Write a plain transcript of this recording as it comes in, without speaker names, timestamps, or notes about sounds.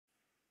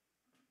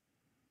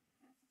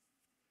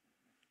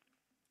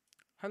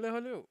Hello,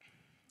 hello.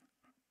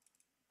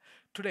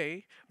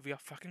 Today we are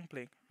fucking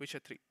playing Witcher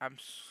 3. I'm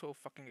so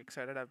fucking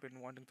excited. I've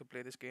been wanting to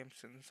play this game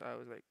since I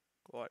was like,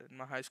 what, in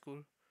my high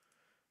school,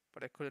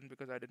 but I couldn't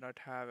because I did not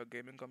have a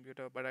gaming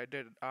computer. But I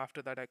did.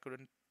 After that, I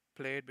couldn't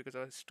play it because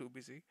I was too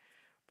busy.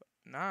 But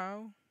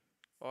now,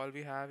 all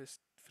we have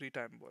is free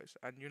time, boys.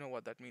 And you know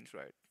what that means,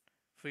 right?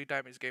 Free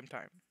time is game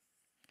time.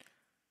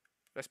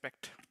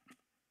 Respect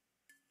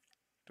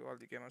to all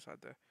the gamers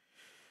out there.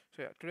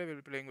 So, yeah, today we'll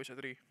be playing Witcher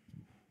 3.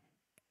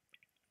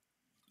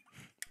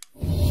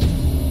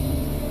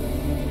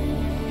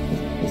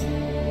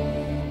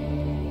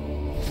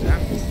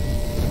 Damn.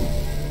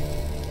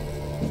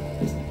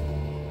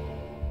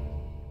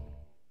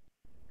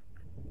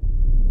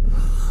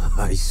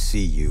 I see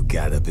you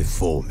gather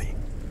before me.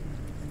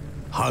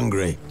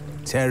 Hungry,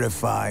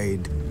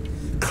 terrified,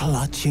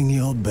 clutching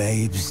your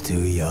babes to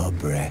your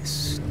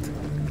breast.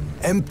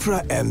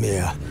 Emperor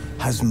Emir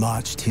has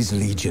marched his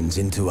legions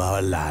into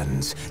our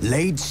lands,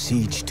 laid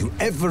siege to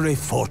every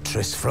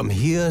fortress from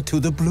here to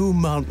the Blue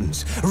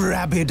Mountains.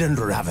 Rabid and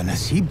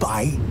ravenous, he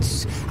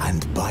bites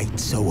and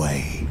bites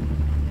away.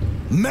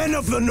 Men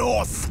of the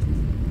North,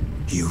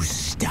 you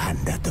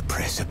stand at the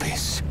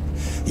precipice.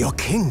 Your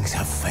kings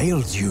have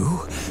failed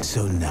you,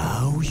 so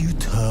now you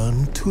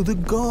turn to the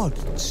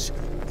gods.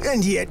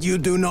 And yet you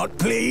do not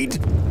plead.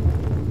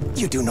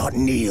 You do not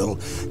kneel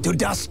to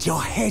dust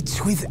your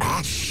heads with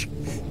ash.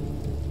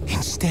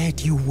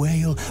 Instead you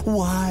wail,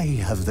 why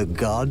have the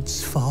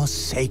gods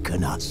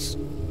forsaken us?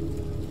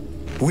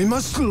 We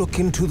must look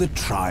into the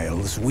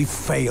trials we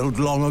failed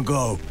long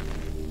ago.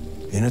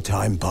 In a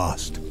time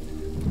past,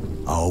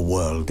 our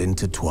world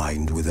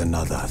intertwined with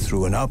another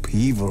through an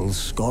upheaval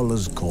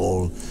scholars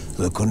call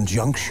the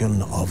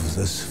conjunction of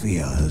the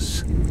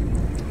spheres.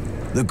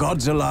 The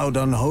gods allowed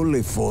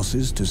unholy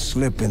forces to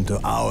slip into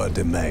our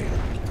domain.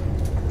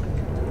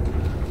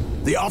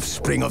 The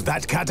offspring of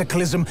that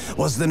cataclysm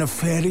was the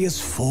nefarious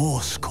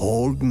force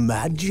called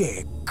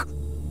magic.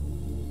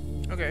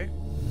 Okay.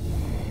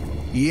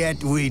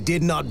 Yet we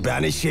did not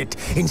banish it,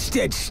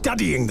 instead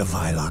studying the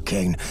vile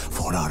arcane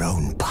for our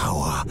own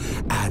power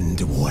and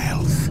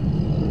wealth.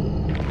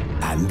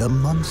 And the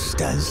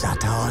monsters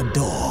at our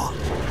door,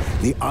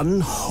 the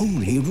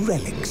unholy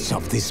relics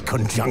of this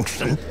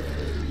conjunction.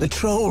 The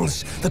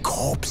trolls, the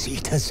corpse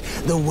eaters,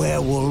 the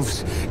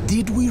werewolves.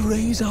 Did we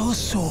raise our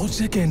swords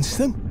against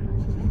them?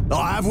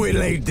 Or have we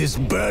laid this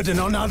burden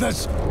on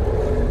others?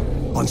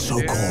 On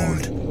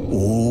so-called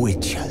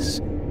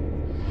witches.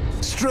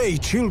 Stray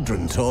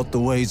children taught the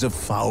ways of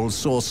foul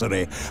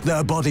sorcery,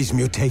 their bodies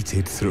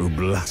mutated through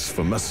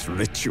blasphemous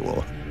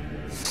ritual.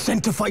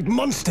 Sent to fight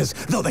monsters,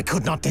 though they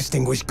could not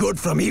distinguish good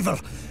from evil.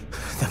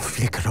 The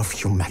flicker of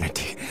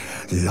humanity,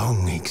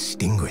 long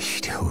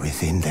extinguished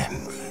within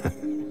them.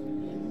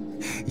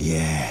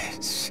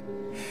 Yes,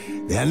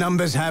 their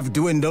numbers have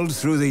dwindled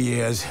through the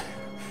years,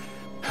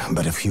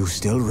 but a few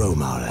still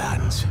roam our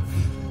lands,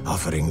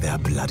 offering their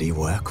bloody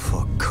work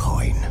for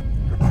coin.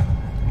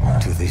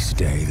 To this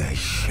day, they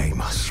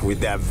shame us with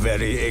their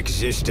very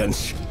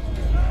existence.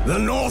 The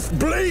North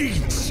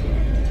bleeds,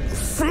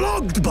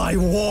 flogged by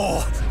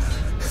war.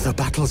 The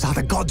battles are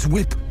the gods'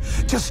 whip,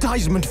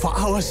 chastisement for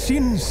our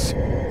sins.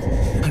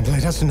 And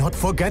let us not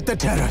forget the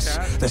terrors,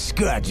 the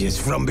scourges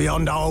from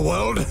beyond our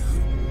world.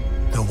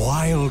 The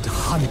wild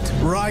hunt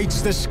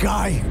rides the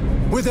sky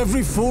with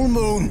every full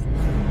moon.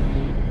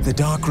 The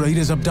Dark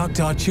Raiders abduct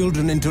our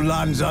children into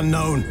lands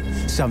unknown.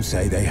 Some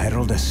say they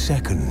herald a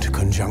second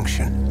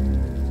conjunction.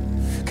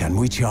 Can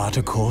we chart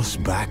a course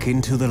back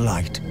into the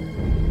light?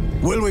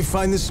 Will we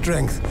find the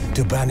strength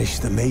to banish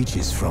the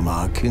mages from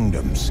our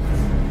kingdoms?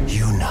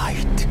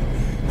 Unite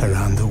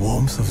around the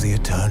warmth of the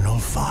eternal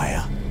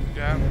fire.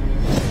 Yeah.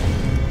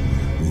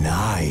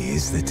 Nigh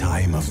is the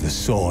time of the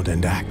sword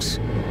and axe.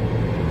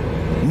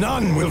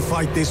 None will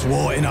fight this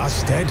war in our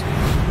stead.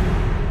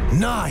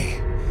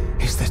 Nigh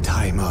is the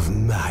time of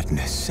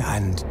madness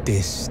and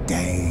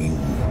disdain.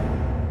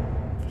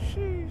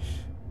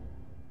 Sheesh.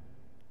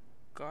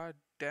 God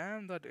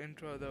damn that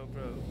intro though,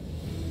 bro.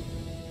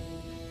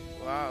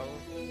 Wow.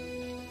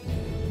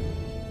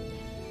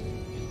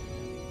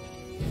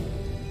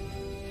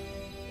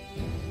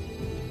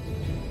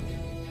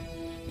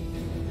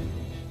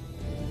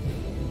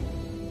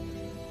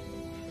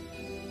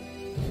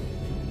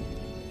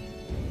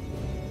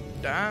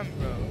 Damn,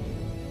 bro.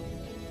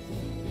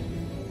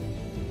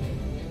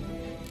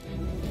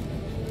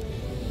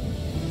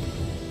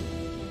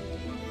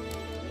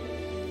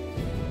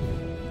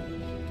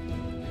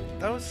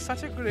 That was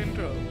such a good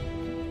intro.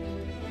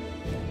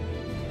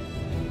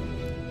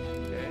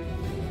 Okay.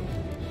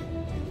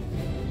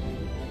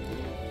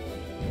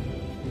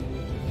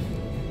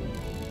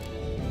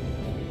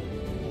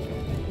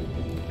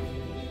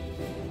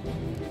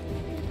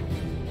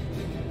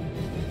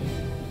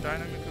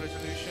 Dynamic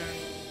resolution.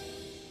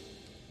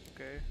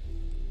 Okay.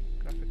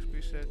 Graphics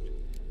preset.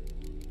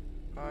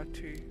 RT.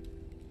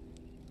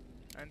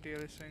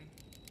 Anti-aliasing.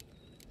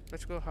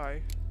 Let's go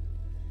high.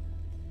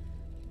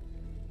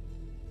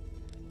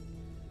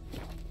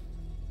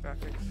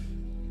 Graphics.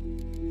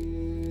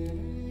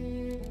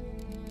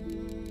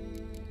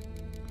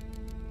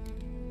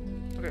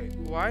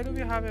 Why do we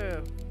have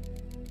a...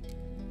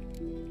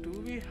 Do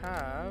we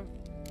have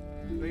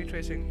ray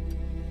tracing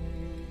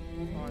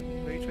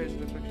on? Ray trace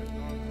reflection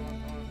on.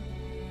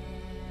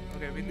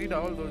 Okay, we need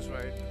all those,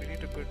 right? We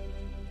need a good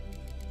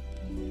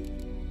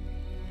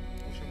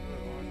motion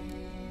blur on.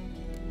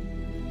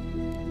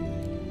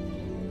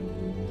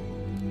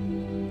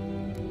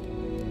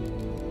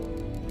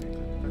 Okay,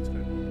 good. That's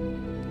good.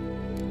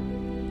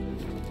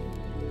 That's good.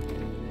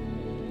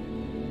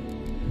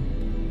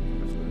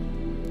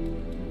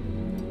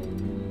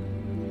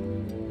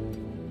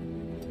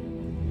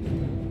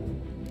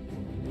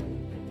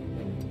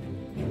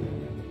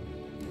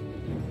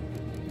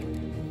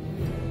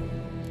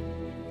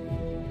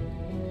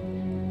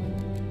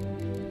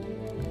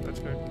 That's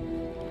good.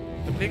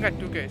 I'm playing at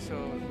 2K, so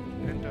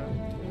enter.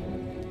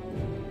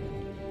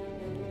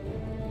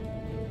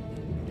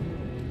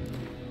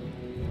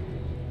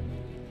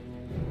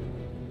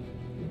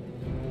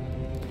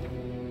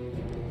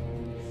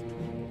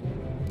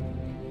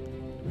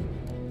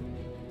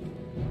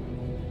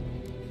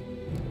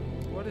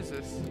 What is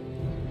this?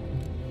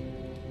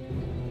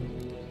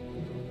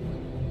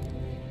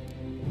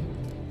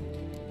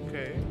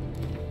 Okay.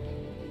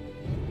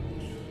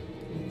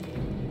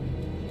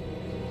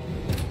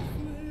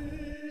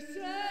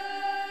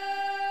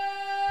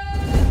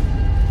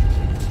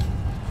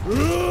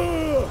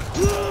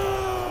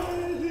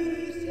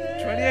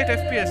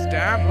 FPS,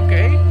 damn,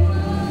 okay.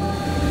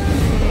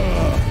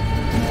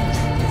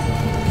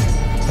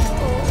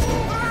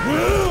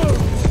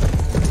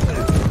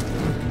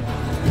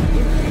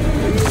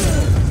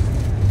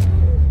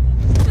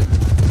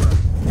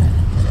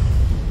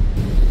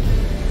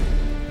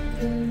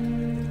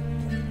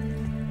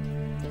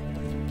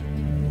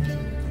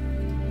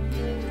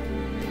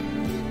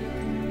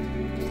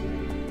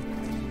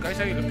 Guys,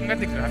 are you looking at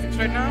the graphics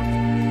right now?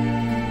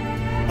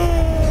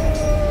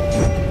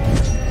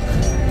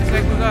 It's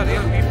like those are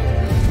real people.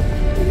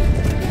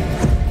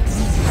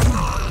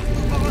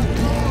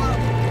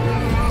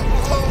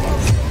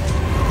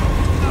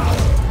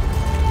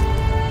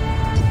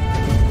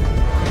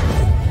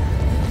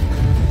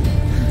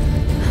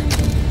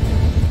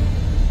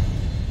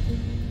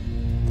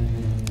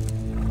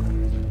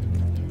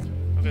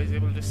 Okay, he's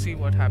able to see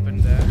what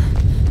happened there.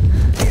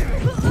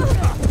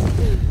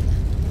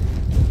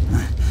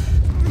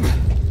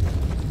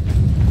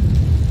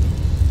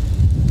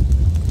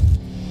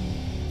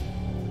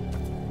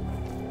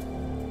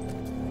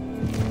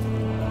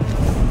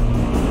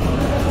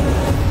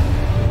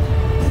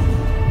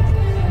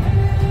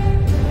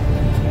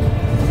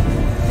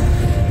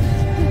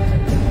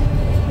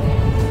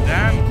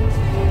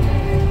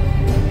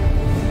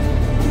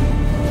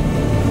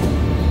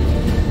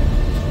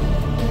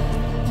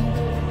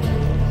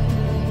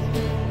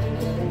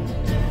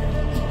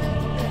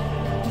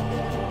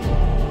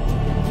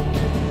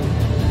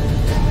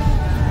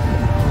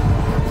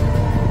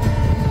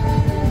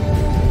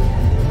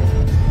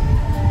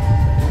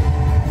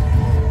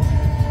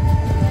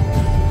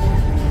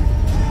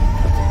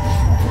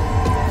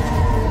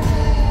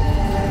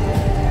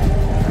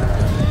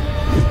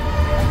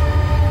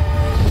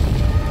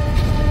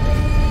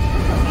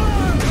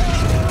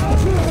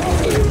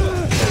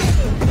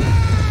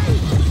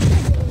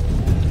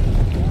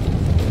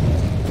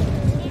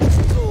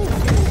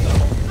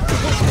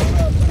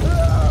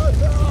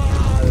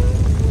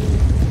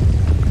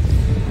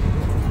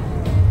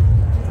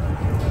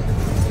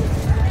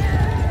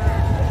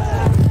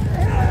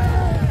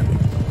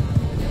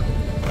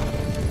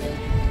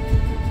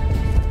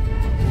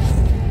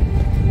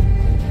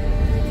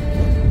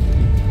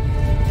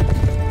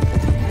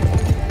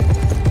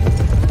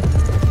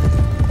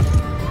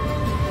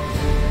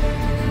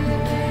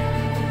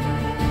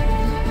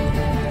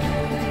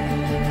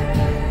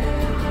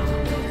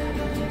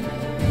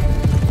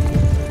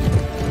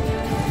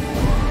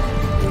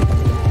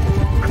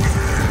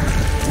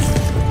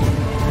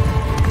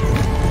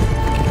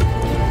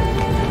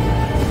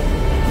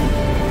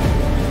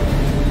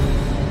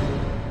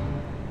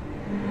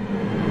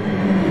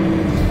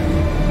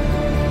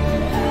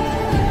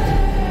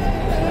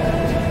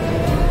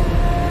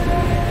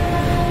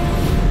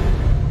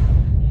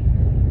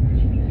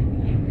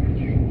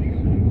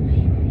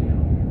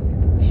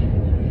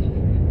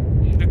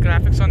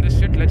 On this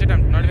shit, legit,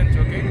 I'm not even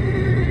joking.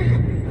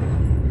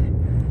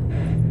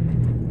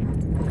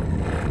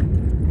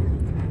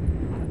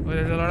 Well,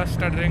 there's a lot of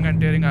stuttering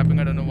and tearing happening,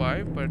 I don't know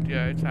why, but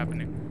yeah, it's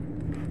happening.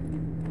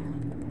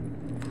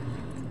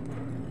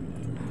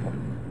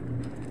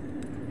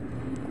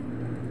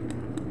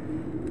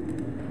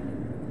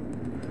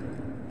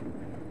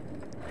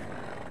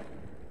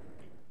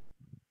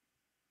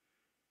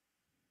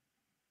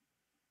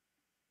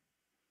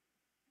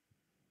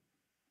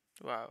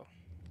 Wow.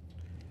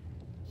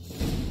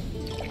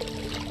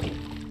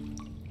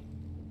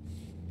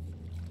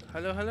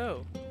 Hello,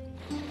 hello.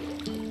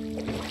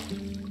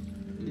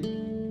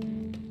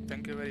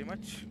 Thank you very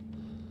much.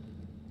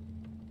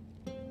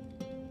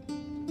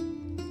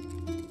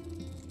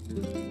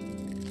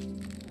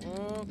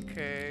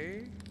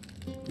 Okay.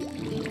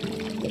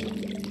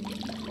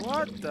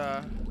 What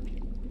the?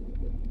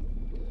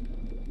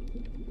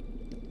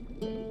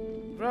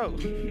 Bro,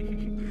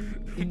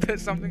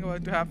 there's something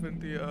about to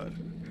happen to you.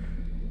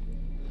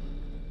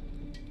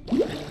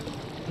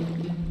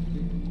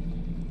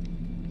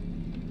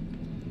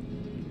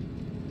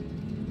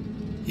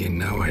 You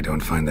know I don't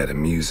find that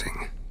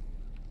amusing.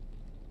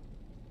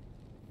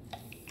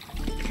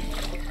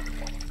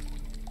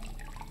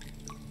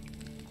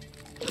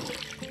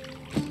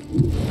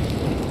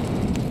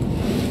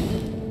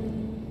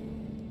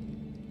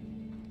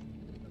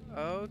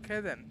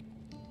 Okay then.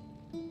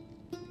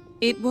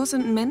 It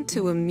wasn't meant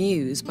to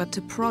amuse, but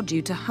to prod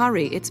you to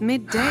hurry. It's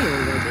midday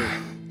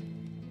already.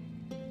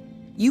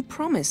 You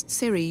promised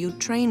Ciri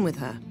you'd train with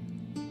her.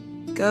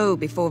 Go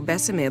before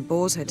Vesemir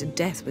bores her to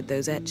death with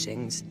those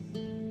etchings.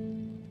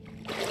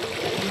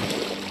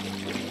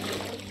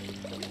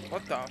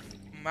 What the?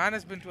 Man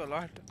has been through a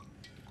lot.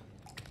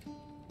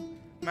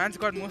 Man's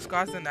got more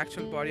scars than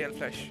actual body and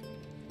flesh.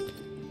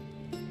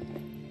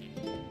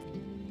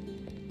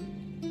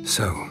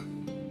 So,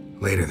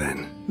 later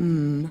then.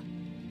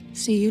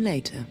 See you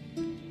later.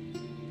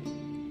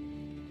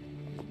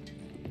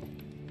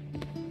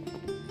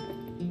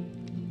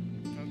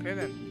 Okay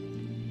then.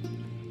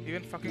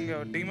 Even fucking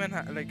a demon,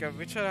 like a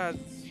witcher has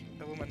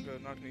a woman, bro,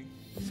 not me.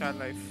 Sad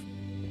life.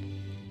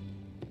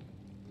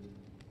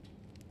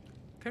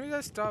 Can you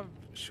guys stop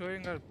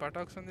showing our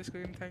buttocks on the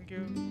screen? Thank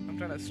you. I'm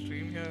trying to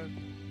stream here.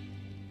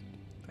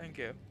 Thank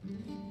you.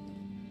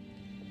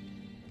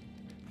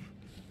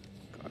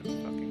 God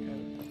fucking hell.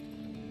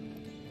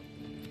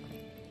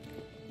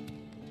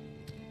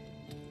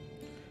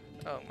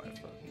 Oh my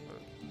fucking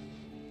god.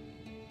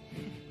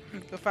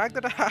 The fact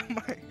that I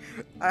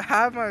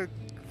have my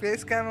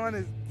face cam on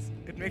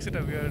it makes it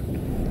a weird.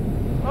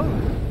 Oh,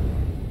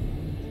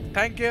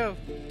 thank you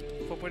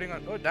for putting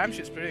on. Oh damn,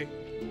 she's pretty.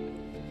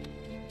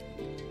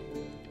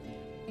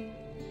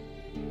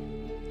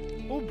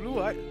 Oh, blue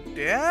eye.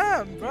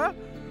 Damn, bro.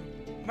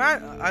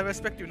 Man, I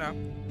respect you now.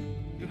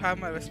 You have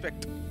my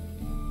respect.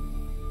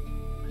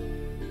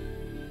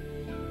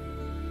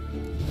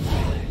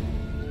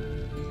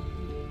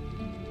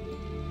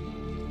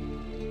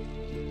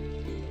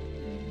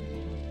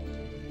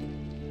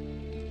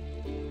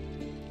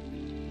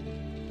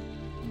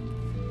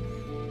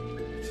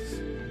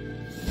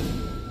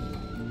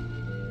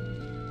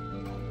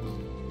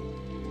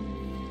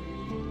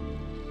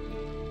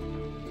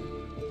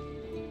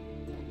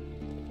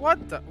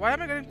 What the? Why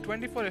am I getting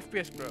 24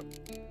 FPS, bro?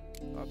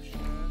 Options.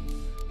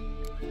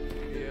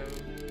 Video.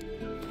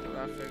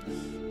 Graphics.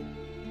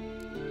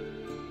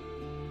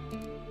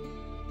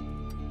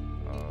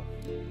 Oh.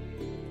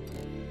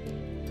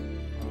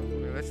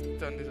 Okay, let's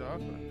turn this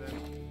off and then.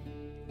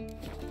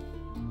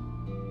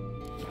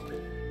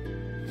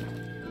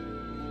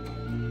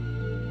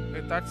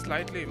 Okay, that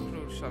slightly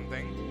improved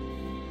something.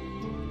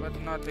 But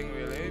nothing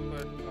really,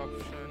 but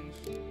options.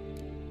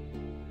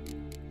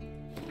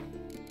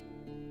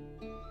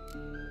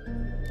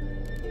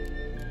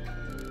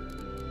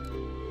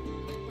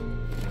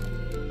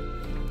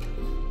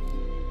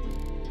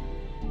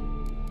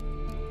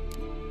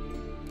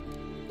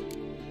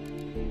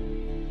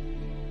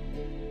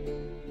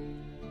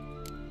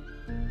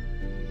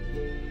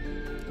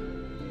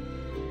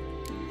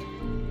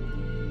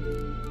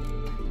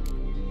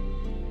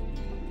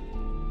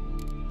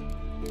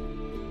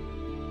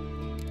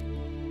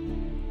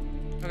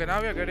 Okay,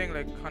 now we are getting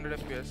like 100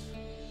 FPS.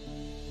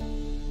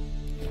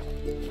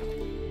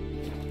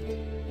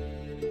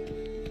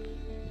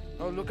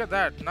 Oh, look at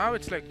that. Now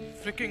it's like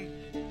freaking.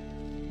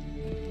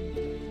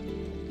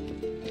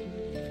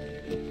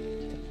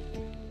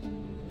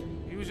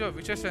 Use your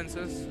Witcher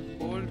senses.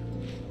 Hold.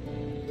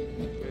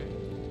 Okay.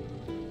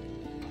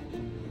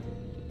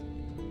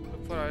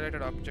 Look for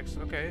highlighted objects.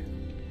 Okay.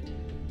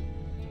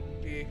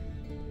 E.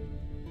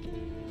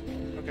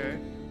 Okay.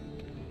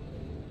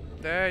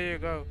 There you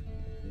go.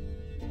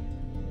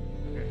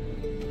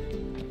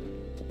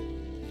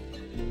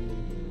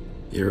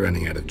 You're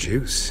running out of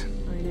juice.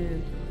 I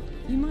know.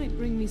 You might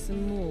bring me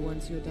some more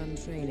once you're done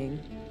training.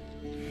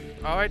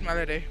 Alright,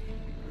 Melody.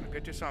 I'll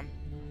get you some.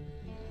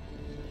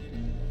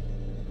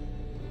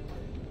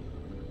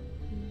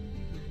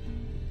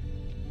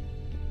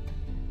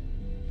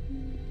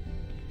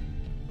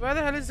 Where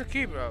the hell is the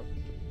key, bro?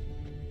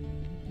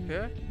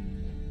 Here?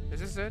 Is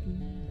this it?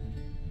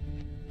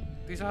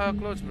 These are her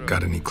clothes, bro.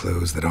 Got any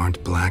clothes that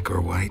aren't black or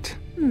white?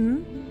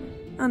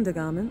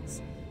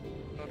 Undergarments.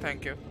 No,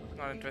 thank you.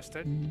 Not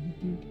interested.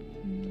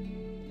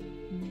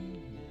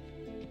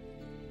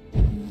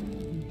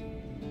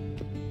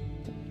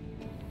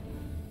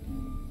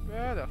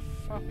 Where the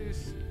fuck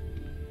is...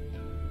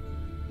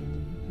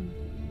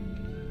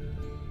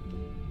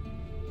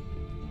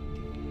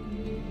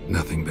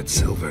 Nothing but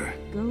silver.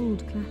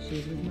 Gold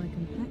clashes with my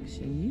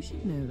complexion. You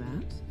should know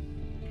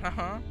that.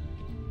 Uh-huh.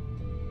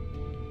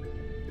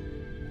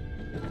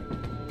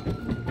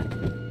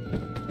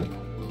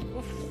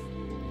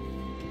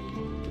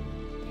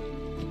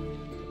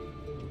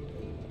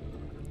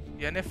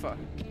 Yennefer.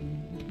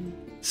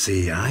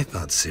 See, I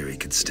thought Ciri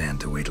could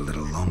stand to wait a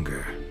little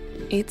longer.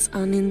 It's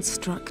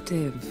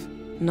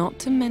uninstructive, not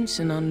to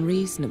mention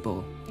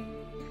unreasonable.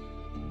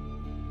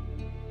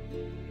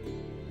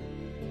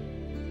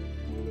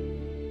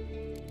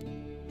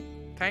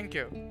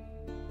 Thank you.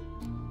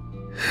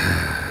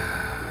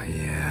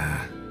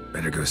 Yeah,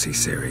 better go see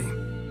Siri.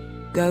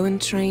 Go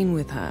and train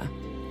with her,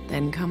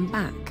 then come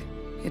back.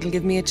 It'll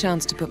give me a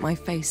chance to put my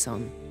face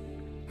on.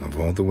 Of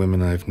all the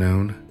women I've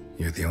known,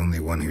 you're the only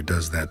one who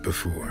does that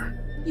before.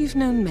 You've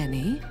known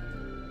many.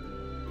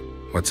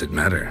 What's it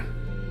matter?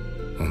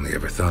 Only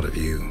ever thought of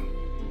you.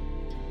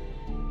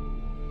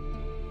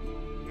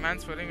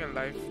 Man's running a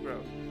life, bro.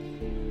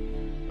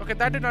 Okay,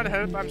 that did not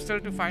help. I'm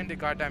still to find the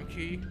goddamn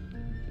key.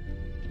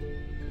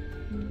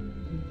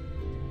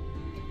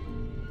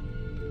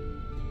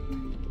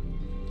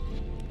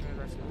 Yeah,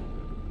 that's not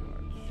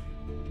much.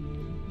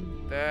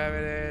 There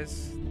it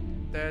is.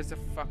 There's the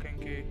fucking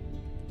key.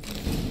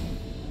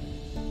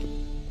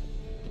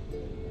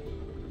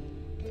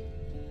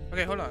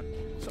 Okay, hold on.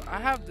 So I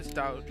have this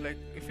doubt. Like,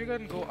 if you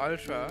can go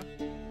ultra,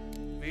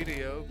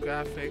 video,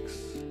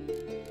 graphics,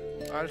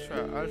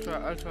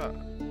 ultra,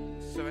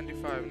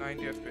 75,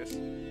 90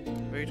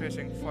 FPS, ray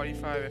tracing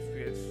 45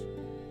 FPS,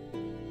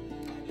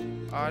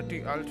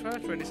 RT ultra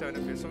 27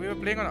 FPS. So we were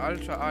playing on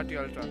ultra, RT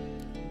ultra.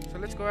 So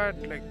let's go at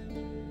like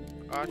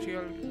RT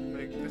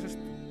like this is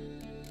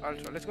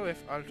ultra. Let's go with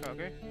ultra,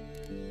 okay?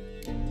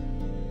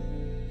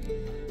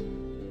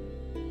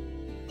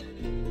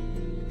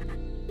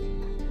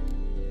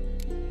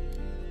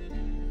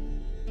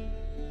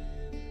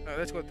 No,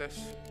 let's go with this.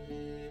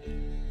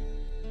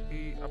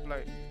 We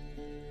apply.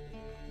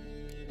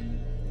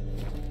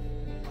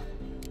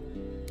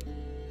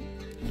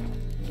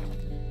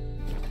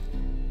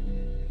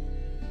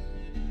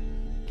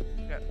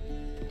 Yeah,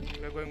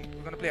 we're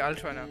gonna play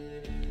ultra now.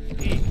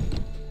 E.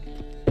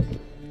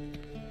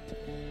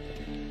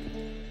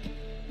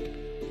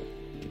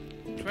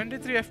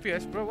 $23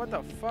 FPS, bro. What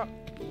the fuck?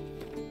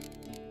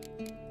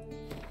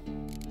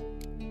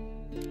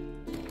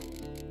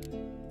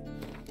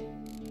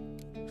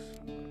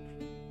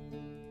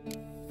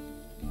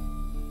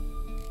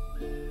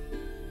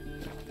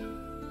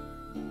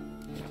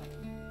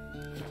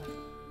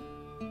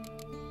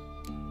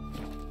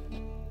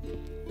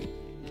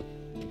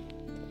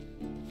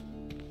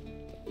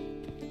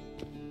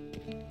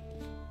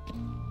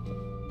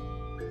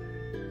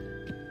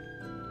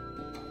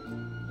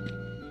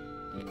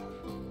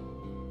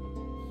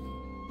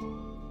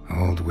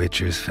 Old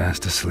Witcher's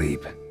fast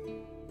asleep.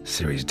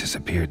 Ciri's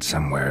disappeared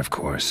somewhere, of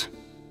course.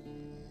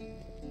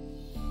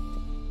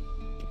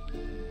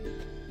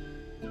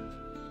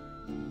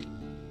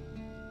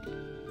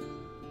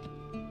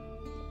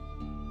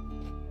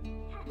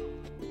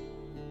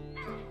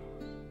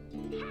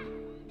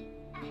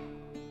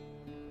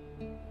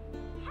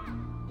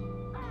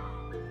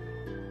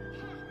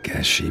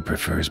 Guess she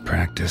prefers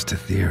practice to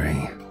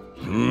theory.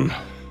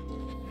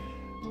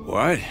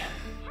 What?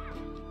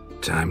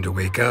 Time to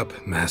wake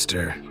up,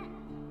 Master.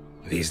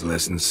 These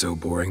lessons so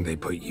boring they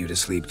put you to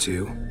sleep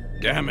too?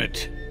 Damn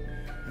it.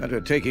 After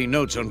taking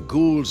notes on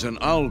ghouls and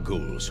owl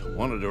ghouls,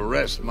 wanted to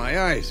rest my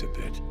eyes a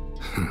bit.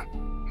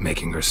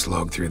 Making her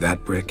slog through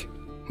that brick?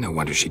 No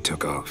wonder she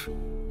took off.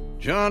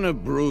 John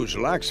of Bruges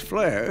lacks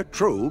flair,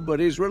 true, but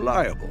he's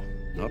reliable.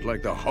 Not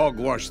like the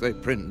hogwash they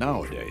print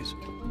nowadays.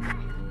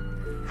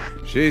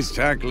 She's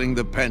tackling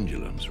the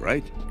pendulums,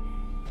 right?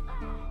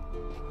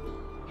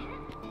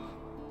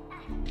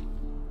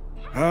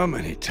 How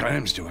many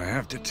times do I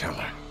have to tell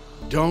her?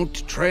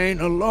 Don't train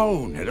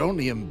alone. It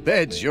only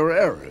embeds your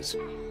errors.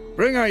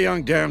 Bring our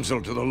young damsel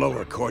to the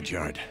lower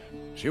courtyard.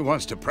 She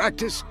wants to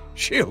practice,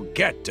 she'll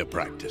get to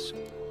practice.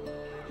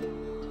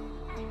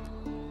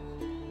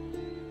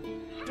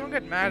 Don't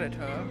get mad at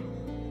her.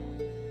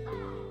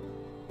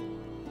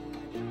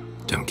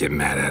 Don't get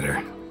mad at her.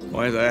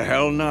 Why the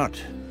hell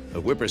not? The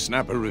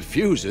whippersnapper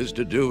refuses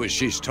to do as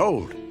she's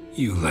told.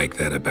 You like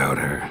that about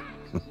her.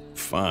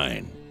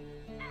 Fine.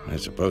 I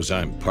suppose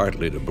I'm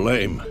partly to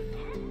blame.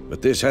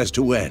 But this has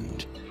to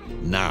end.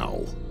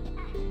 Now.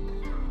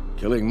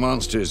 Killing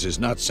monsters is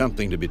not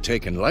something to be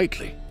taken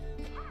lightly.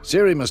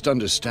 Ciri must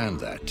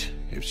understand that,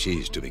 if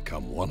she's to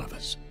become one of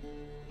us.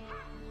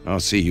 I'll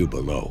see you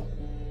below.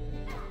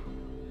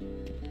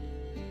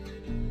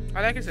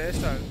 I like his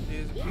hairstyle.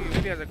 He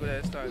really has a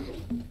good hairstyle.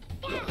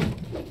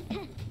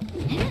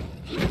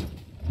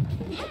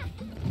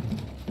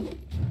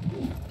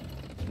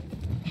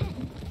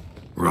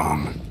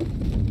 Wrong.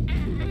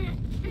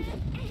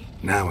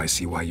 Now I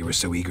see why you were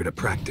so eager to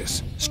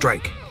practice.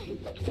 Strike.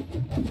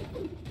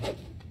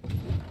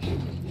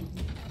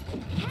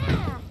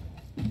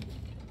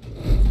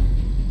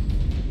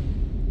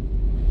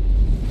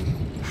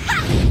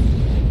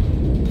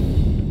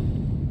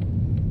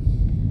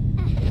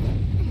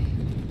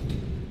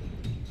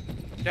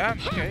 Damn,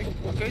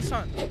 okay,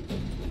 son.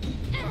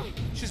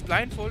 She's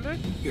blindfolded?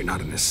 You're not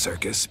in a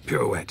circus.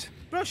 Pirouette.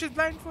 Bro, she's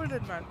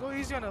blindfolded, man. Go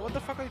easy on her. What the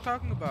fuck are you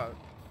talking about?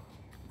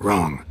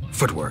 Wrong.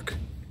 Footwork.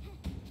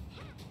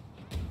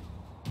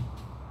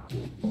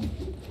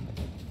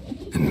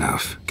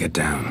 Enough. Get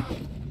down.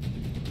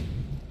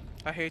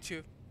 I hate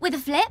you. With a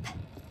flip?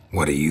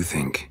 What do you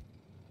think?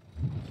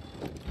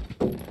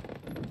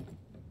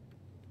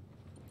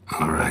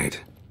 All right.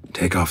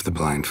 Take off the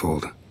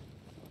blindfold.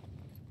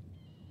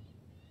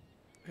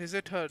 Is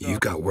it her You've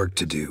daughter? got work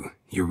to do.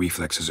 Your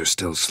reflexes are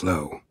still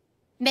slow.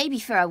 Maybe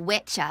for a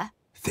witcher.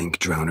 Think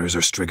drowners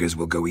or striggers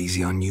will go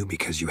easy on you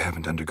because you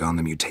haven't undergone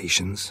the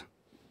mutations?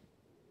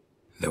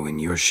 Though in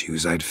your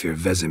shoes, I'd fear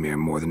Vesemir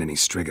more than any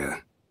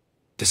strigger.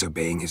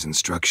 Disobeying his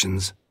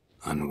instructions?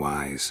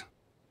 Unwise.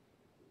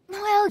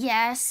 Well,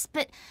 yes,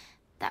 but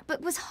that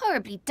book was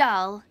horribly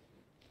dull.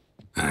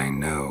 I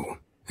know,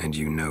 and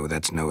you know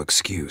that's no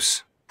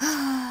excuse.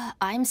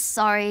 I'm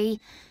sorry.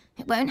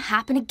 It won't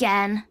happen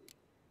again.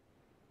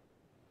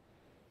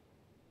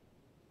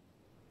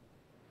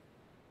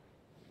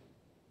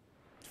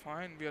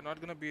 Fine, we are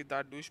not gonna be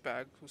that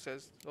douchebag who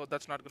says, oh,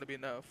 that's not gonna be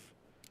enough.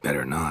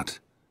 Better not.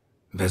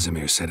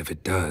 Vesemir said if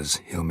it does,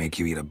 he'll make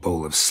you eat a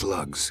bowl of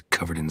slugs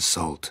covered in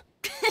salt.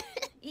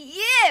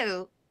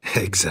 You!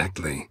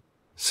 Exactly.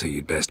 So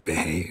you'd best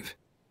behave.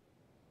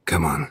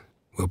 Come on,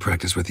 we'll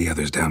practice with the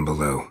others down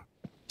below.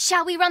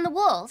 Shall we run the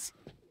walls?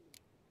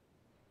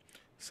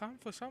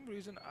 For some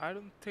reason, I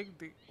don't think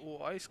the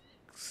voice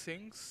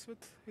syncs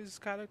with his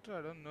character.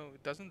 I don't know.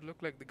 It doesn't look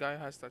like the guy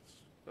has that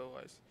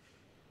voice.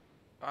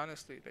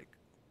 Honestly, like,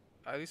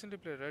 I recently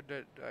played Red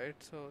Dead, right?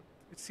 So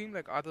it seemed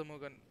like Arthur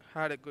Morgan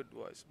had a good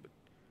voice. But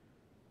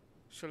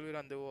shall we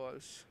run the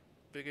walls?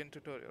 Begin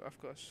tutorial, of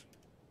course.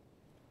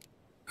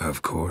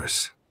 Of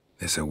course.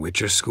 This a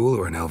Witcher school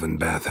or an elven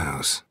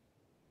bathhouse?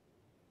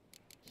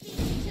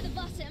 To the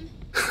bottom.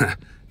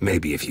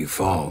 Maybe if you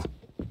fall.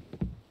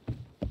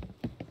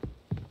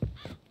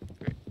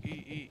 Okay,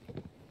 E.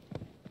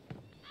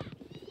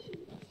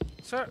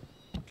 Sir,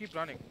 keep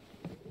running.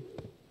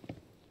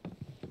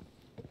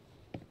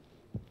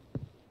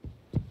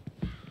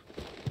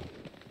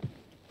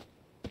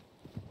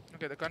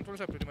 Okay, the controls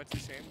are pretty much the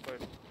same,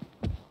 but...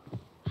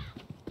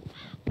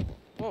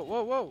 Whoa,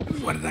 whoa, whoa!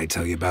 What did I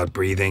tell you about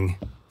breathing?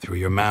 Through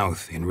your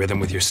mouth, in rhythm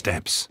with your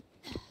steps.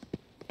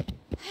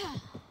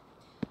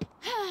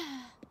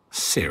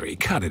 Siri,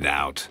 cut it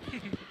out.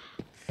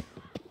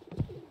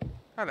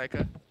 I like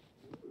her.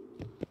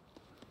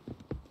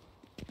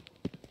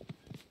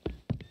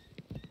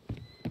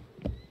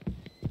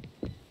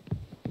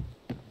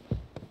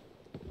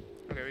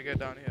 Okay, we get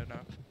down here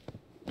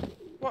now.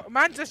 What?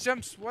 Man just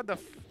jumps. What the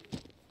f...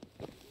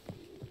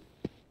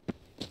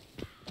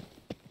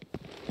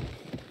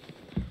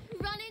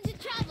 Run into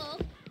trouble?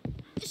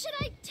 Should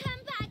I turn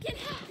back and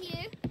help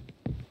you?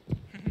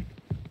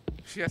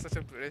 She has such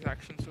a British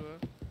accent to her.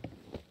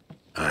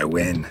 I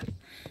win.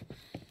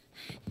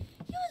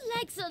 Your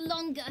legs are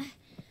longer.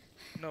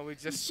 No, we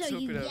just Show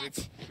you stupid.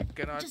 yet. We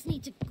cannot Just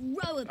need to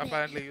grow a bit.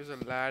 apparently use a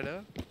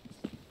ladder.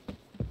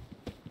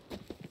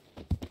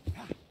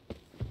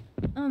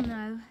 Oh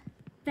no.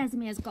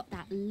 Vesemir's got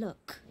that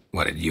look.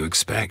 What did you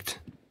expect?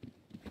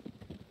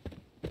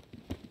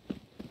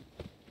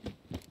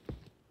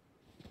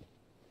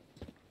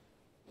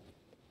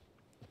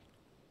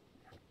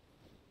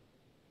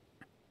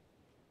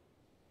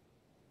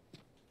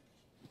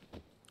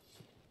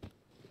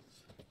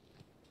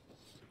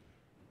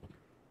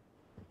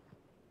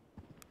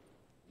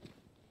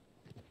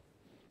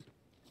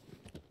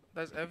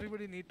 Does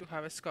everybody need to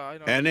have a scar?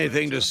 In order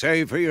Anything to enter?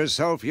 say for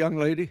yourself, young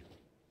lady?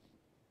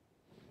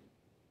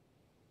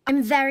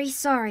 I'm very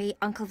sorry,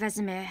 Uncle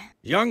Vesemir.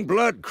 Young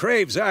blood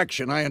craves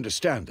action, I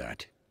understand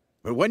that.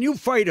 But when you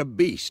fight a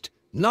beast,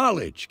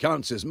 knowledge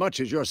counts as much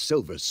as your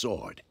silver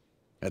sword.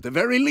 At the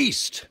very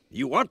least,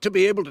 you ought to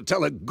be able to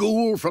tell a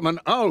ghoul from an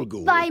owl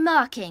ghoul. By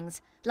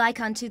markings, like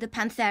unto the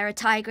Panthera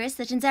tigris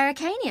that in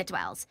Zeracania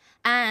dwells,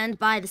 and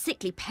by the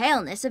sickly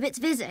paleness of its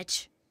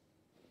visage.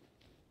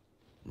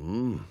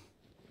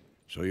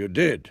 So you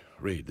did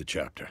read the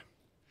chapter.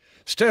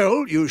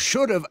 Still, you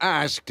should have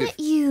asked if... But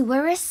you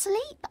were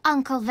asleep,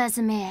 Uncle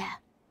Vesemir.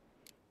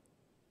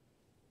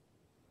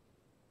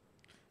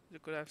 You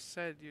could have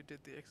said you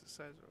did the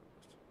exercise.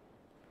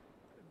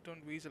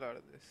 Don't weasel out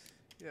of this.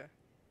 Yeah.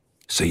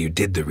 So you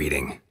did the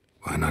reading.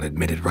 Why not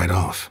admit it right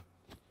off?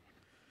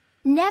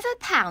 Never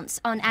pounce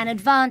on an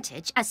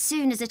advantage as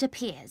soon as it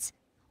appears.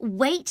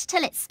 Wait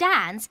till it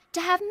stands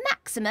to have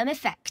maximum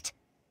effect.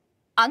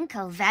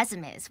 Uncle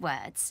Vesemir's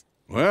words.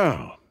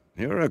 Well,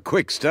 you're a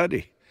quick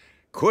study.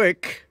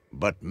 Quick,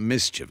 but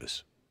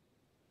mischievous.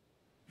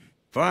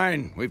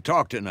 Fine, we've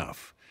talked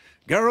enough.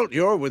 Geralt,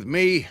 you're with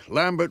me,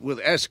 Lambert with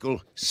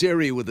Eskel,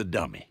 Ciri with the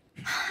dummy.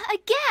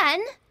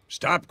 Again?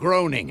 Stop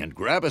groaning and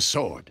grab a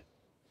sword.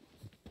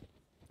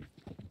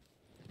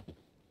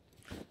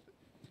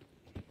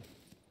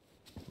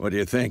 What do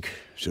you think?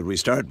 Should we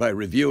start by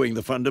reviewing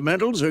the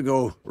fundamentals or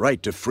go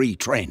right to free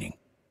training?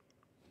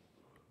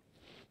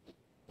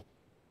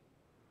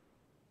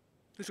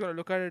 Just gonna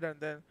look at it and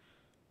then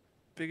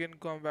begin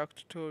combat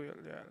tutorial.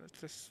 Yeah, let's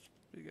just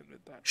begin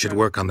with that. Should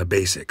work on the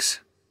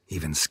basics.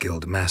 Even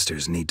skilled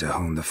masters need to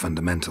hone the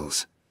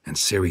fundamentals, and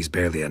Ciri's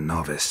barely a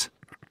novice.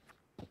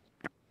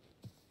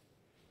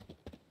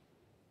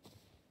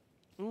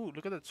 Ooh,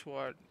 look at that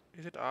sword.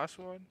 Is it our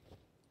sword?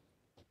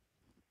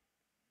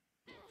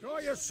 Draw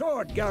your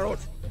sword, Geralt!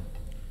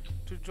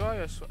 To draw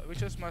your sword,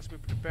 witches must be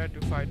prepared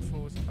to fight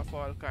foes of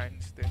all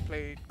kinds. They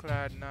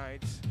plate-clad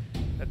knights,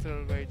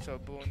 ethereal weights or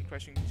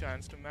bone-crushing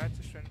chance to match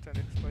the strength and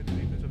exploit the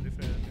weakness of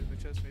different enemies,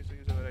 which has made to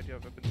use a variety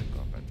of weapons in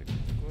combat. The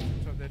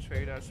goals of their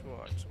trade are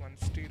swords, one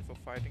steel for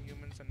fighting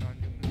humans and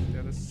non-humans, the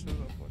other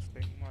silver for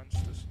slaying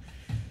monsters.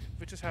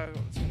 Witches have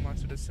also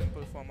mastered a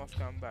simple form of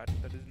combat,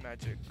 that is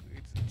magic.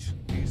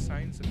 These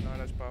signs are not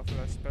as powerful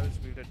as spells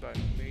wielded by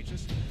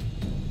mages,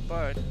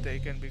 but they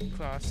can be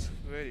classed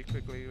very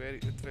quickly,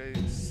 with very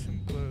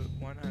simple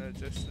one-handed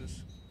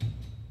gestures,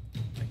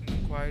 making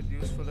them quite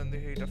useful in the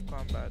heat of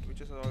combat.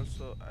 Witches are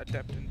also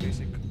adept in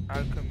basic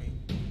alchemy.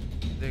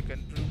 They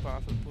can brew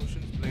powerful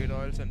potions, blade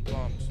oils, and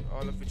bombs,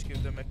 all of which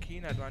give them a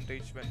keen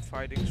advantage when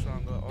fighting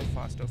stronger or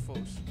faster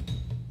foes.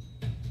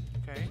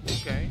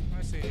 Okay,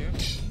 I see you.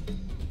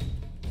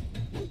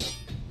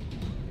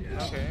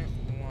 Okay,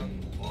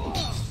 one.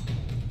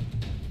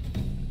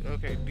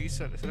 Okay,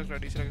 select,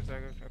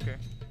 okay.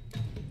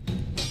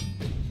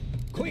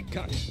 Quick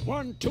cut.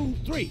 1, 2,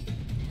 3.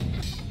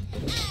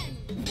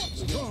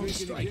 Strong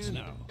strikes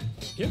now.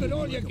 Give it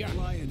all you got.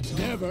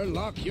 Never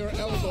lock your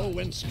elbow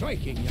when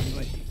striking, young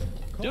lady.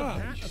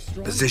 Dodge.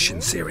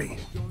 Position, Siri.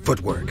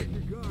 Footwork.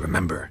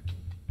 Remember.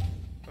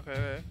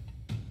 Okay.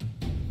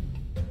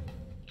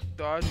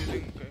 Dodge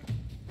using. Okay.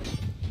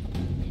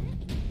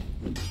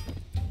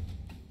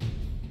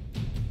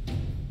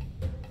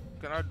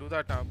 Cannot do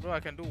that now, bro. I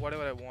can do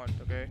whatever I want.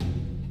 Okay.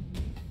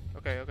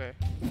 Okay. Okay.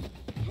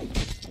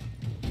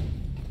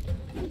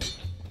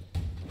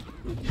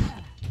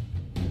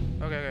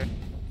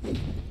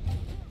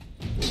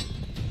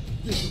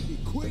 This will be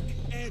quick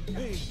and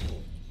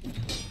painful.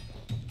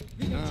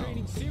 Now,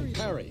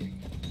 parrying.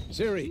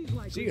 Siri,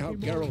 see how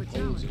Geralt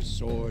holds his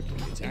sword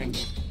when it's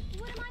angry?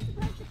 What am I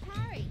supposed to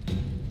parry?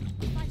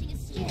 I'm fighting a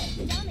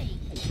stupid dummy.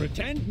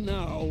 Pretend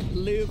now,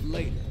 live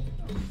later.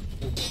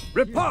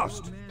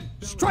 Riposte!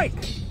 Strike!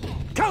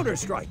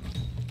 Counter-strike!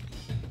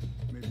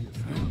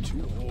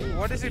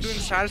 What is he doing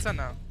salsa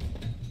now?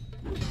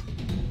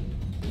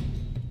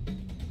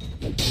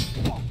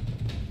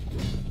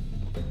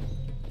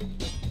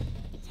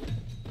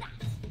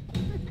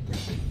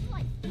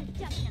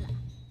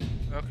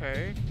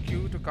 Okay,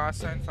 Q to cast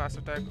sign, fast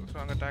attack,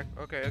 strong attack.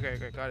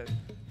 Okay, got it.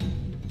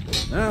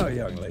 Now,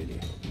 young lady,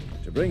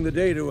 to bring the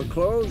day to a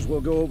close, we'll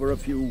go over a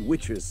few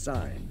witches'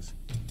 signs.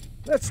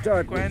 Let's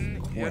start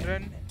Quen, with Quen.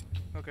 Yeren.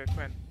 Okay,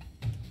 Quen.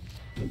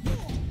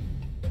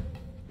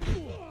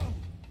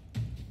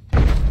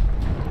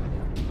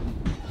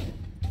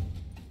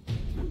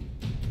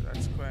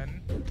 That's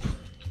Quen.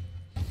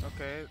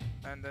 Okay,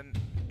 and then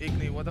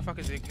Igni. What the fuck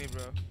is Igni,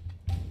 bro?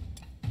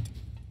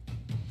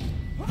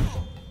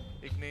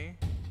 Igni.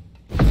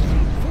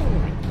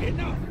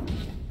 Enough!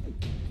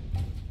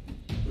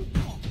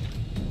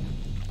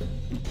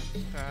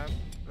 Tab.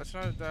 Let's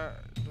not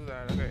do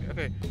that.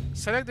 Okay.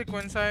 Select the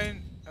Quen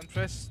sign and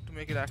press to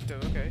make it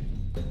active. Okay.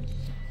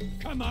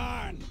 Come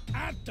on!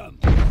 At them!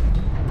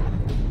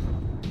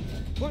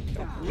 What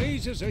the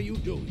blazes are you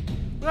doing?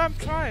 Bro, I'm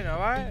trying,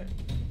 alright?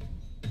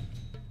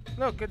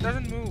 Look, it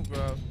doesn't move,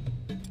 bro.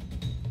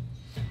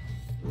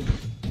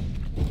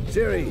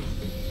 Siri,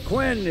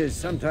 Quen is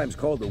sometimes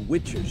called the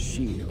Witcher's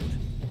Shield.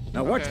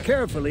 Now watch Okay.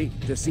 carefully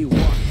to see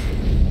what.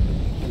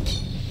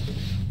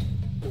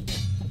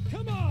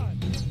 Come on!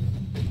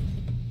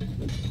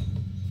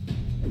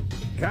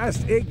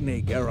 Cast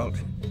Igni, Geralt.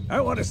 I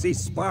want to see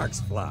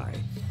sparks fly.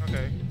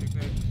 Okay,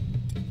 Igni.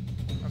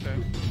 Okay.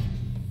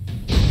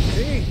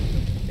 See?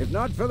 If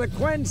not for the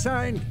Quen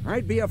sign,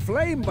 I'd be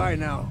aflame by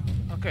now.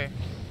 Okay.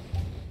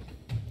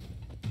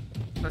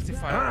 That's the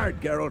fire.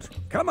 Hard, Geralt.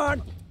 Come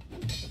on!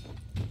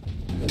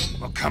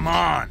 Well, come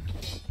on!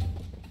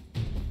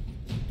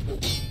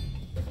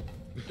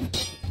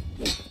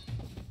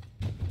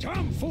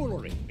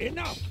 Tomfoolery!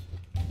 Enough!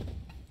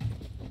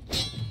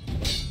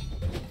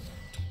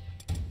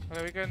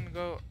 Okay, we can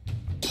go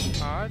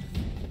hard.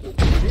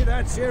 See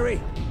that,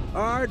 Siri?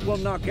 Hard will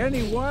knock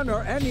anyone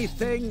or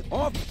anything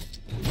off.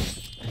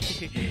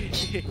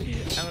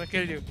 I'm gonna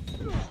kill you.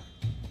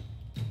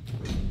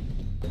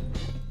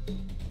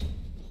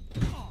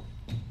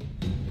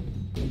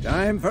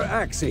 Time for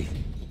Axie.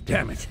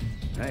 Damn it.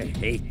 I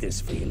hate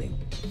this feeling.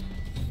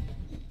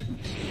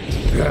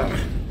 Ugh.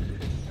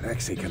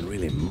 Axie can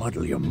really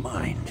muddle your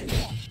mind.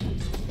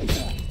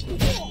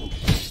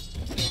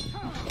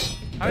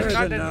 How is Better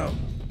not than dead? now.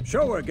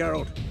 Show her,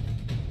 Geralt.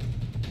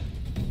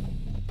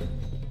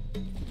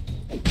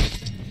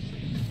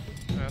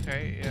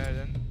 Okay, yeah,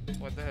 then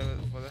what the hell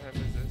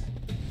is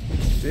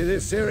this? See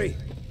this, Siri?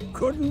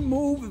 Couldn't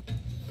move.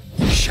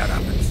 Shut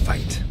up and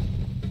fight.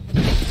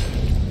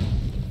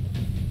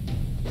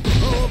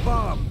 Throw a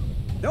bomb.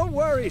 Don't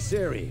worry,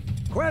 Siri.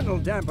 Quen will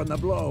dampen the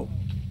blow.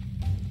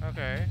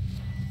 Okay.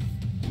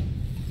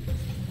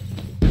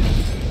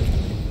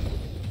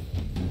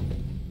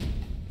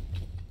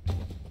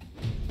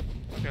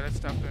 Okay, let's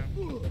stop him.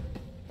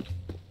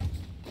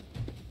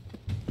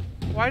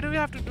 Why do we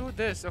have to do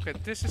this? Okay,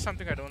 this is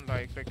something I don't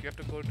like. Like, you have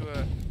to go to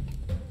a...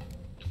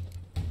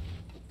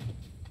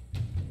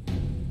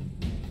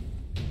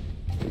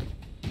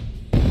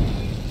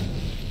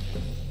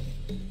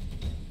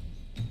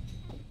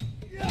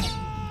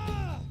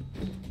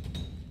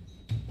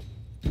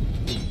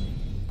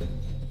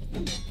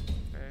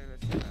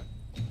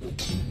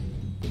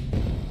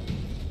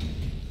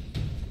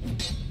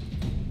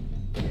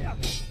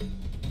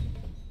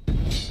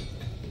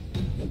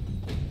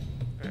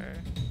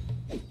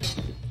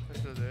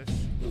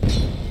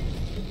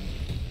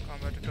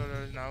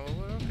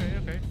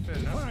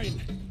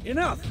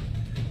 Enough!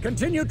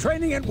 Continue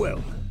training at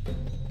will.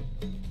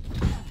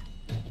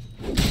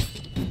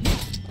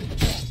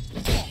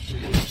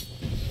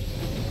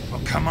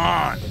 Well, come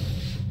on!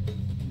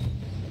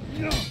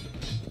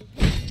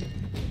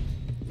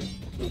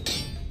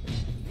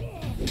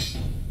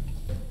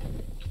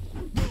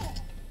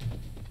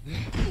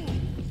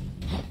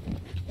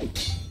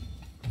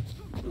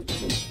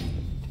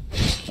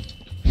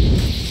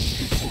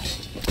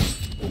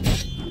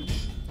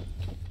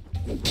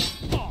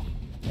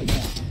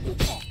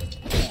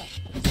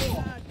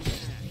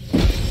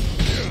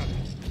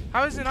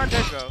 How is he not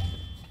dead, bro?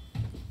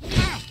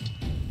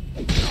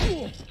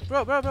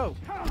 Bro.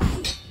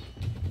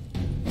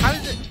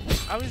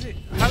 How is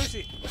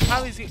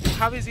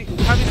he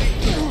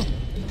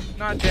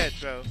not dead,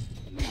 bro?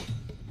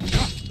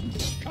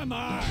 Come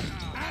on,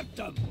 at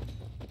them!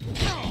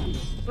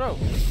 Bro.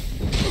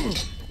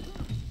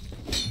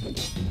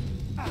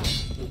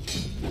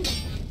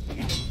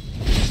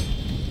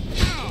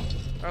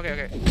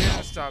 Okay.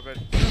 Yeah, stop it.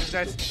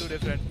 That's too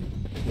different.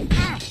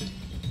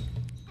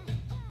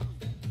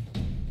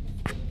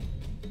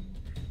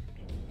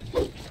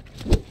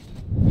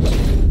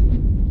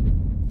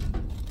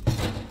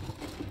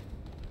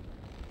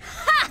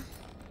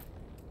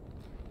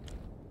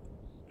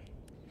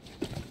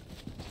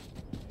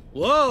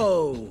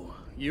 Whoa!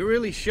 You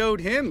really showed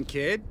him,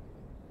 kid.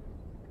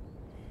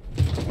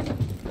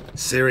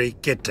 Siri,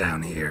 get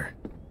down here.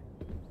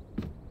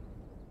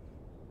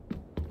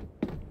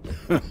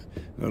 A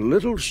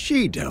little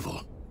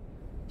she-devil.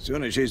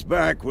 Soon as she's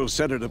back, we'll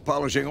set her to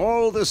polishing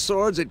all the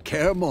swords at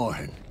Kaer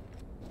Morhen.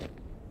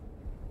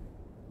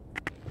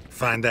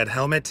 Find that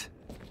helmet?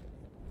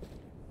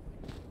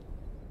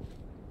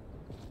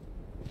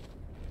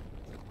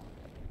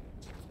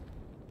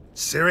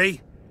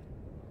 Siri?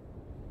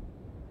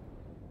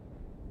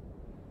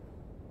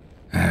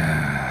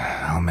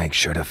 I'll make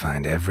sure to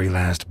find every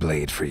last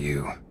blade for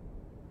you.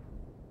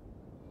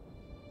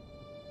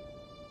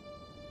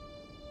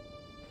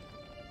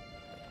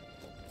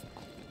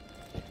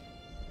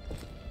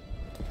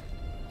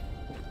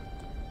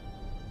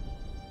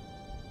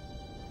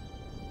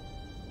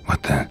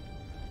 What the?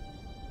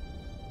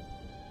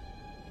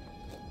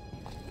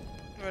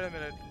 Wait a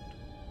minute.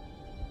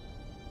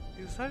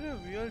 Is that a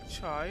real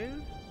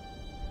child?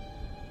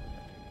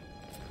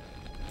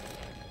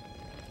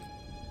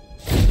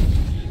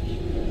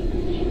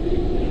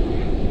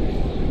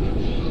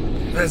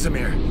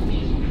 Vesemir.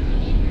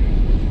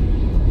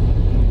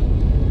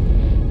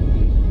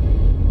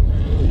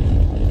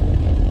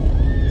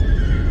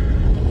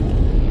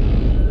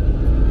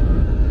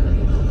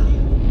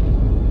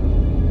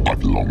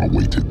 I've long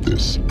awaited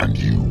this, and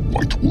you,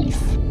 White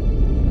Wolf.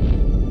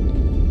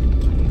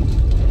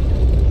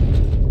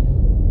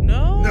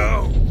 No?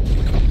 No!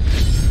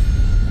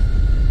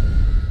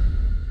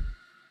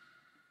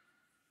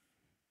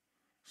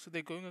 So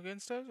they're going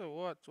against us, or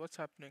what? What's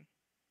happening?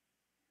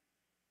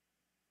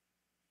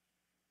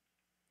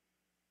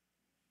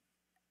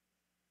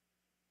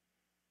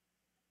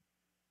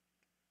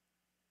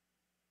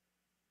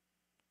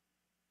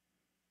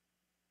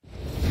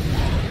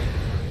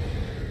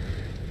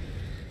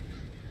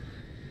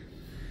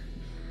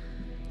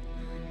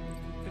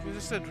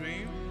 Is this a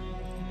dream?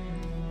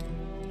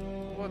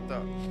 What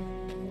the?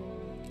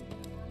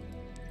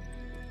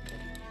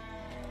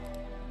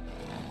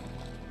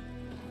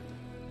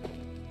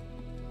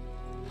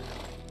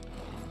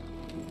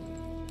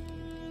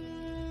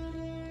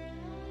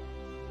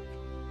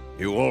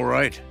 You all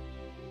right?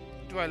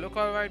 Do I look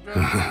alright, bro?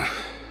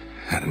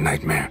 Had a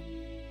nightmare.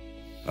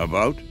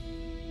 About?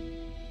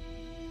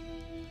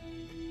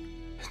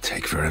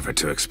 Take forever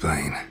to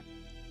explain.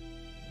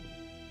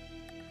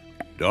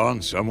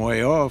 Dawn's some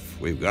way off.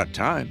 We've got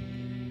time.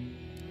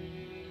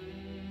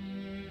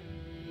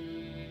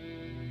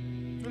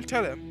 We'll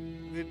tell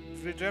him.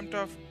 We dreamt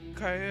of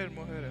Kaer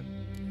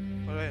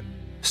Morhen.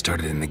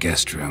 Started in the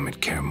guest room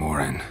at Kaer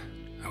Morhen.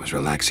 I was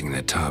relaxing in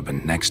the tub,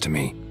 and next to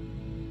me...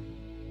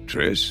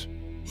 Triss?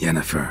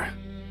 Yennefer.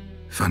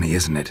 Funny,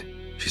 isn't it?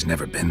 She's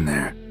never been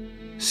there.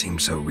 Seemed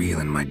so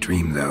real in my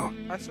dream, though.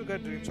 I still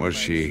get dreams. Was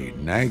sometimes, she so-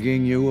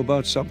 nagging you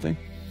about something?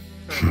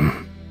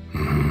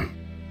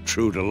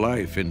 True to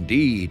life,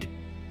 indeed.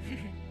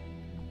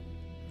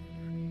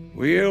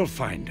 We'll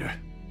find her.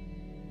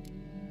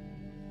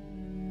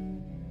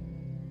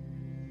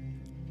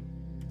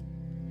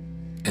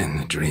 In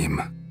the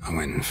dream, I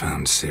went and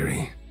found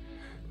Ciri.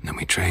 Then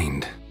we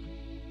trained.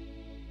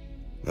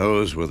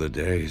 Those were the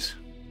days.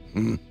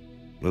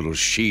 Little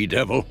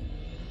she-devil.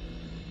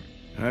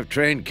 I've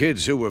trained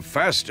kids who were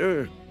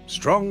faster,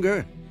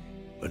 stronger,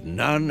 but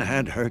none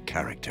had her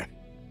character.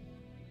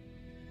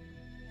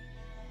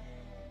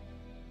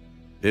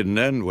 Didn't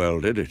end well,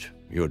 did it?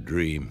 Your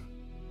dream?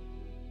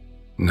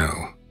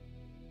 No.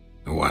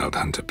 A wild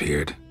hunt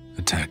appeared,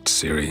 attacked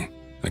Ciri.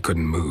 I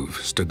couldn't move,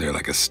 stood there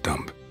like a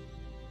stump.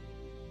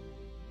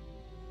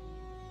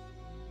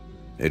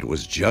 It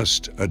was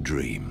just a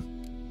dream.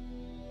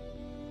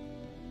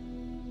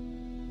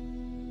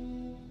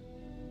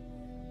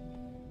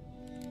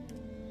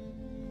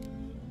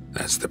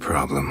 That's the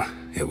problem.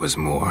 It was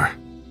more.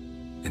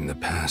 In the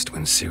past,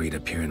 when Ciri'd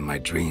appear in my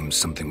dreams,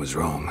 something was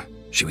wrong.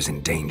 She was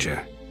in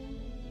danger.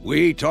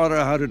 We taught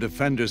her how to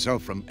defend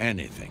herself from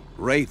anything,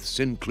 wraiths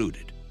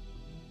included.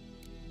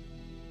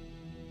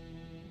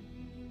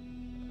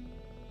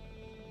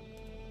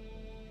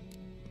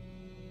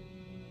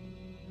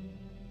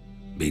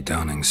 Be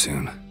dawning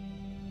soon.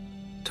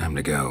 Time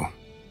to go.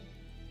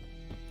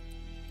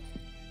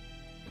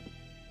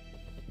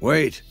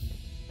 Wait.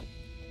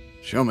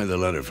 Show me the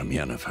letter from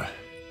Yennefer.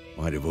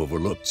 Might have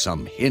overlooked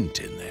some hint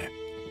in there.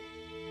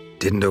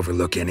 Didn't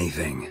overlook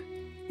anything.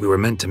 We were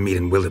meant to meet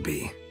in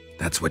Willoughby.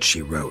 That's what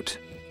she wrote.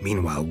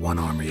 Meanwhile, one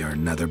army or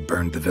another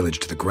burned the village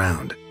to the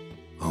ground.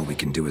 All we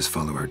can do is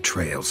follow her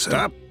trail, so...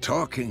 Stop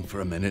talking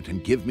for a minute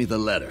and give me the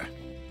letter.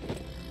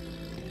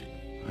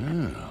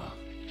 Oh,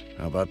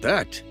 how about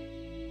that?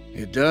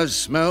 It does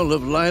smell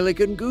of lilac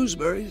and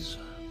gooseberries.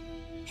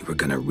 You were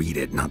gonna read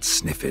it, not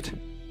sniff it.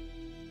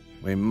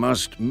 We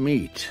must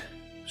meet.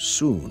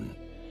 Soon.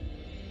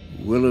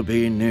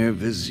 Willoughby near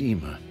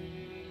Vizima.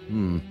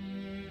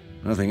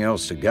 Nothing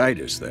else to guide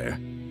us there.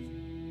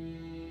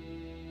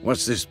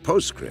 What's this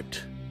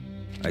postscript?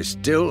 I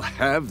still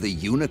have the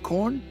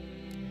unicorn?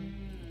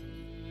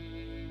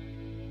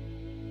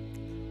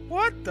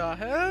 What the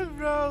hell,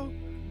 bro?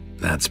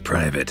 That's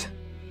private.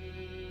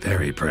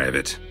 Very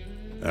private.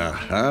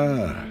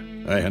 Aha,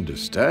 I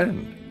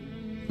understand.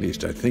 At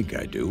least I think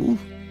I do.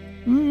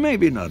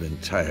 Maybe not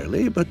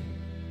entirely, but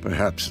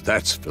perhaps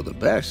that's for the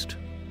best.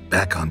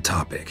 Back on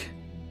topic.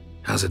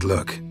 How's it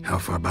look? How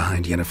far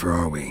behind Yennefer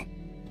are we?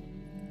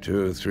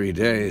 2 or 3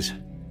 days.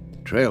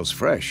 Trail's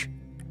fresh,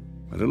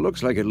 but it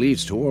looks like it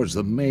leads towards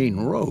the main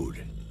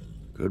road.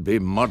 Could be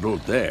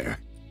muddled there.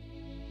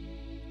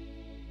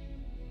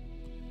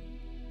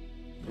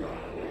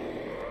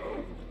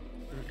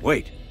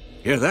 Wait,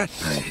 hear that?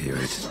 I hear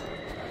it.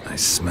 I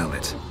smell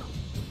it.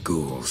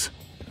 Ghouls.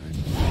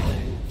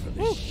 For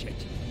this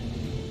shit.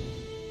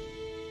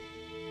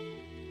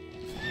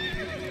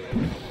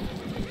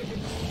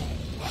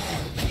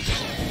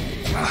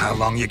 Well, how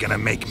long you gonna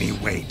make me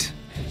wait?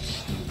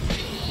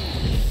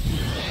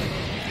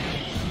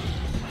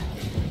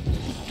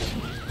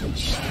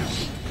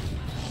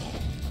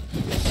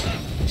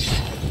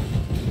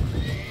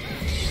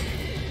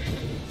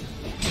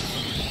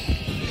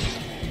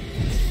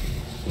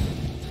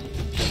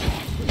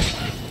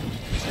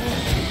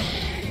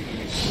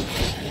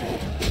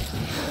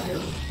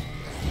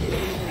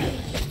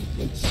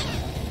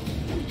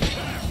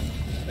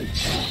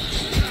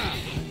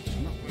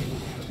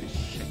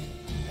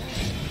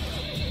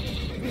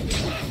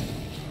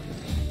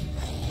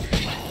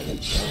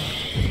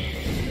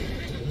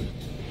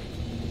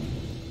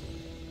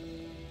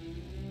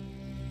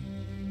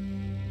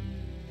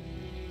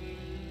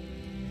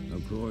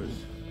 Of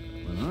course,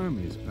 when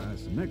armies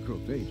pass,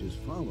 necrophages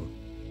follow.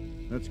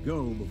 Let's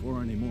go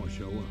before any more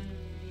show up.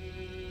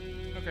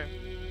 Okay.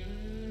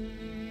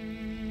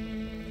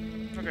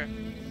 Okay.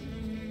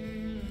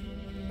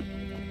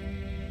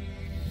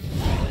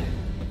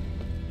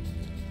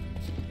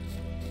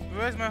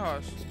 Where's my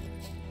horse?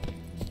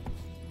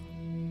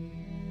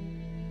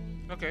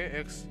 Okay,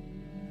 X.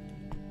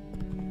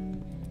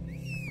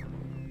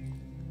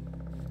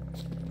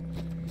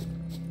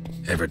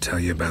 Ever tell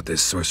you about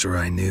this sorcerer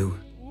I knew?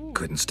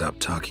 Couldn't stop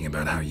talking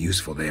about how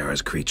useful they are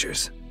as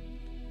creatures.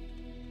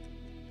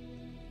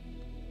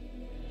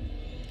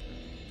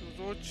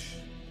 To roach.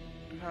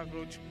 To have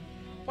roach.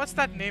 What's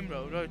that name,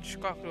 bro? Roach.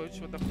 Cockroach.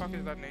 What the fuck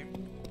is that name?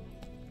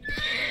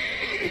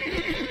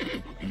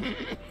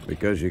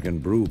 Because you can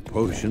brew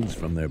potions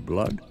from their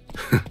blood?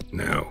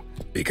 No,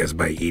 because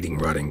by eating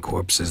rotting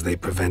corpses, they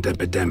prevent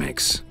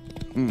epidemics.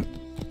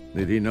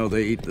 Did he know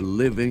they eat the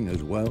living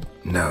as well?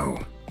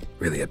 No.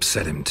 Really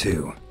upset him,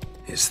 too.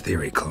 His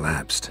theory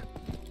collapsed.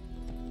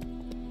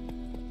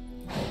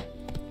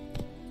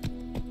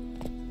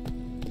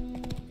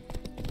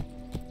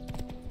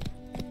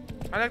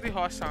 I like the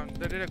horse sound.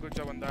 They did a good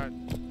job on that.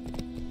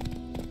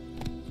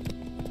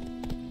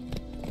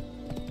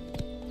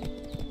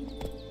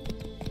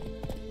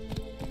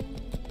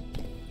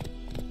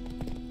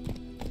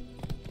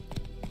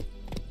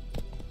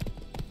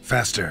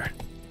 Faster.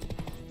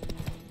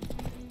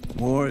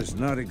 War's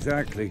not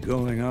exactly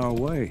going our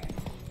way.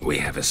 We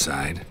have a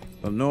side.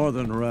 The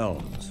Northern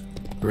Realms.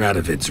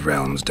 Radovid's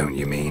realms, don't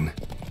you mean?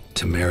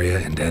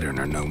 Temeria and Edirn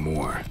are no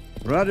more.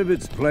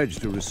 Radovid's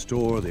pledged to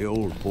restore the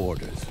old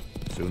borders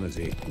as soon as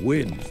he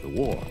wins the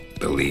war.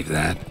 Believe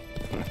that?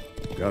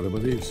 Gotta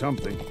believe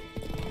something.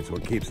 It's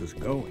what keeps us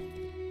going.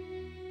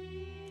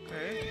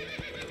 Okay.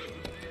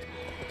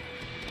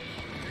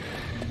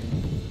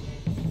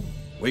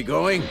 We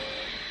going?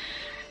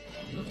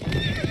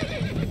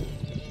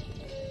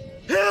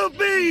 Help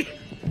me!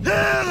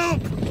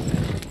 Help!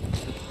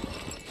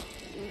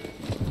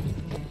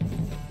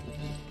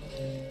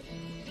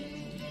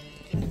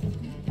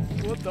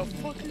 What the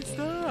fuck is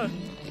that?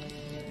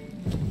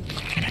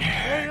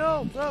 Hey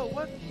yo, bro,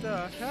 what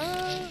the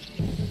hell?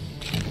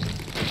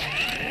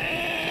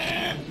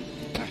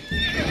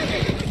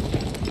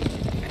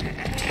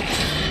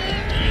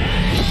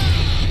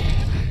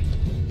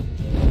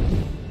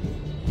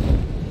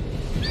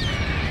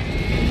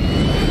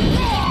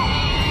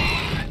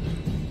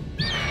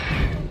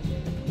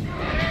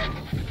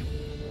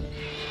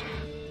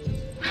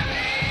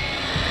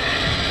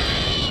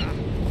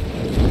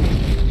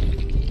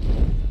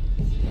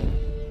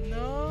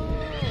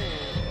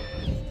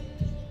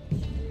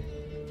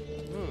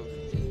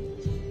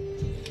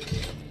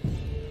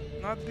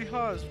 bloody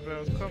horse,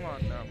 bro. Come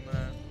on now,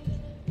 man.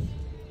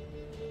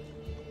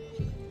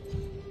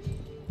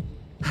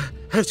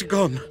 Has it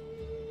gone?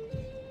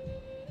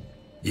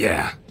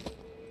 Yeah.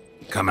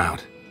 Come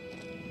out.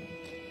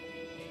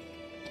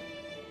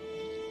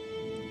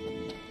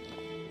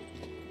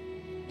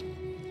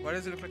 Why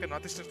does it look like a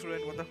northeastern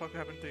student? What the fuck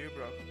happened to you,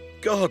 bro?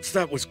 Gods,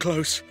 that was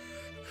close.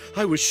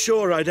 I was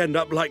sure I'd end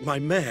up like my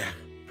mare.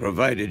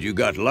 Provided you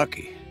got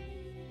lucky.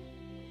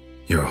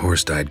 Your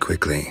horse died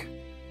quickly,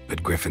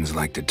 but griffins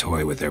like to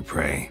toy with their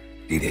prey.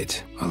 Eat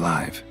it,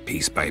 alive,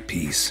 piece by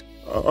piece.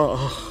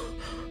 Oh.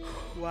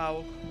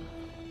 Wow.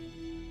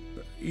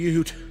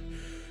 You'd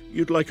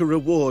like a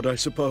reward, I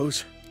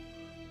suppose.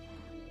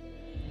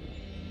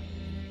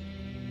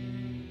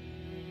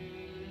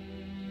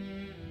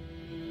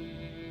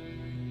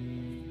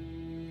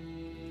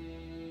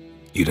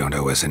 You don't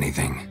owe us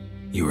anything.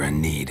 You were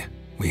in need.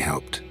 We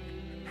helped.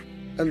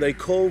 And they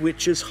call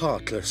witches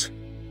heartless.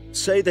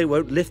 Say they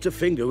won't lift a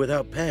finger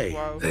without pay.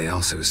 Wow. They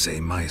also say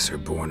mice are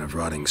born of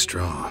rotting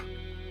straw.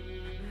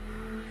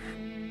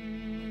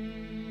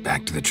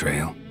 Back to the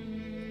trail?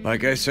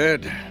 Like I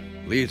said,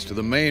 leads to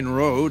the main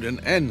road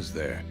and ends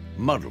there,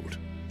 muddled.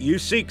 You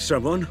seek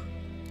someone?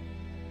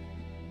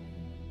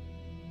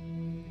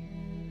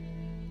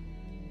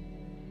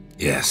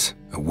 Yes,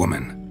 a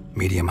woman.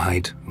 Medium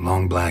height,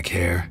 long black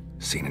hair.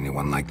 Seen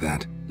anyone like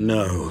that?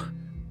 No.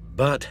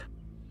 But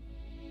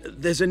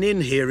there's an inn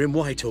here in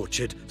White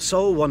Orchard.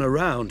 Sole one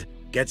around.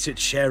 Gets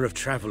its share of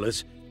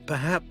travelers.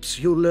 Perhaps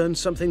you'll learn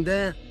something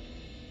there?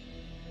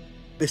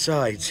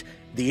 Besides,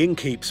 the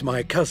innkeep's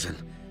my cousin.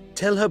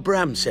 Tell her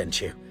Bram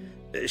sent you.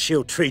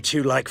 She'll treat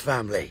you like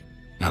family.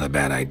 Not a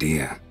bad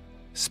idea.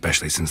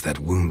 Especially since that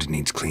wound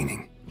needs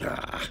cleaning.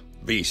 Ah,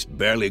 beast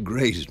barely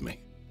grazed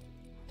me.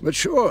 But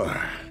sure,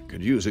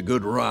 could use a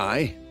good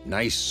rye.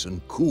 Nice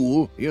and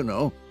cool, you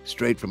know,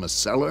 straight from a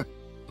cellar.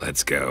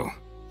 Let's go.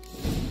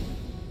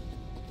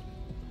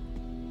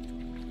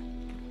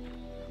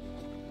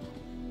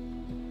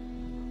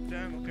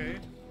 Damn, okay.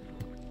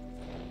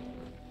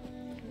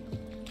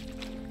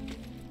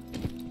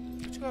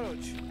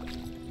 Coach.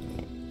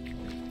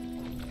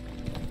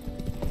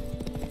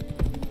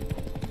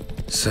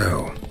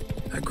 So,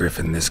 a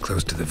griffin this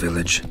close to the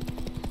village?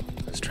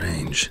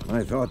 Strange.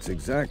 My thoughts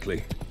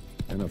exactly.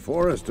 In a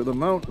forest to the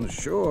mountains,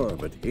 sure,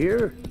 but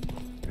here?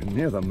 And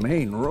near the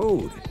main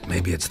road.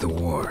 Maybe it's the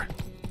war.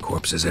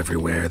 Corpses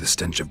everywhere, the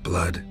stench of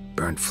blood,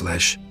 burnt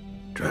flesh.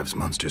 Drives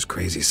monsters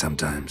crazy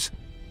sometimes.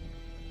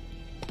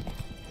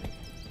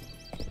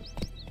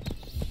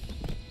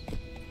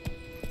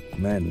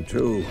 Men,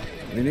 too.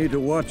 We need to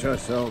watch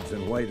ourselves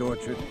in White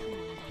Orchard.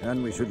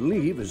 And we should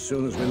leave as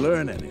soon as we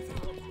learn anything.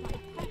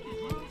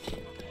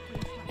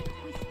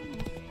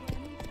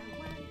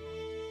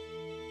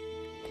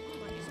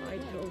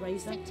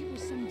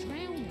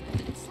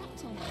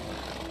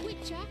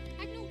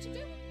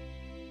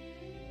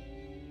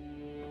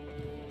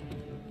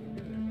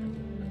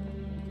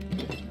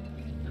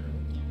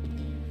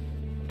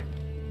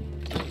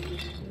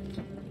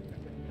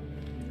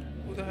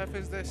 Who the heck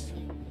is this?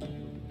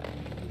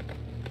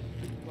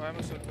 Why am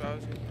I so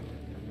drowsy?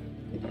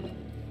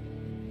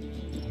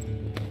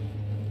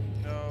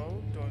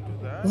 No, don't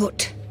do that.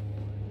 What?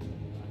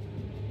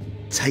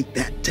 Take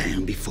that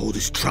down before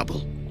there's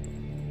trouble.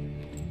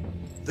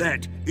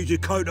 That is a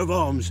coat of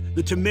arms,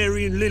 the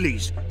Temerian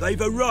lilies.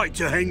 They've a right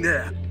to hang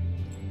there.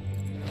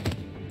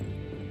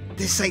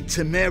 This ain't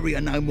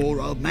Temeria no more,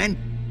 old man.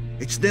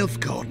 It's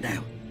Nilfgaard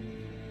now.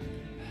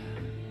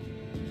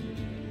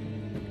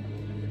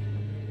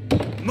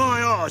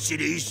 My arse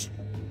it is.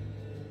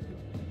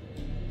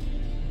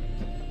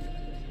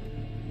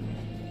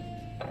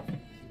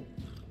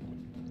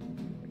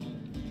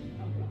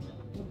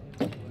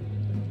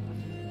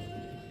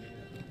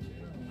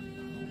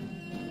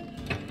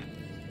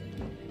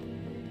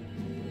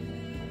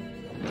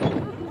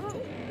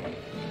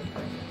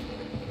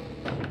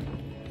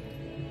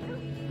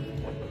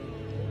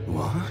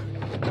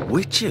 What?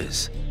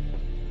 Witches?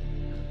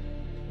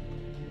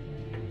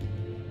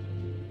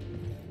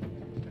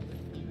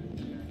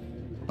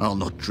 I'll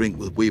not drink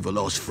with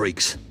Weaver-lost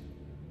freaks.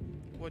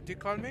 What do you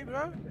call me,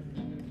 bro?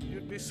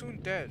 You'd be soon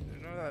dead,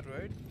 you know that,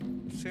 right?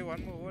 Say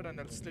one more word and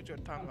I'll slit your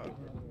tongue out,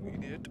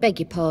 idiot. Beg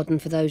your pardon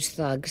for those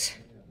thugs.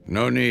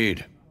 No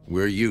need.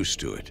 We're used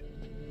to it.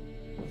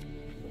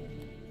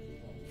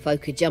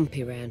 Folk are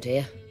jumpy round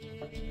here.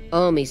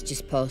 Armies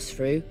just passed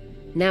through.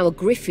 Now a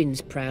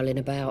griffin's prowling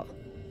about.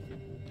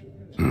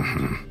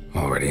 Mm-hmm.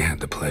 Already had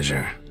the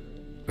pleasure.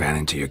 Ran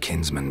into your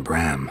kinsman,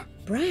 Bram.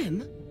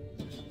 Bram?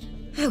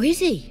 How is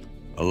he?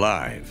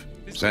 Alive.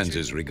 Sends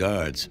his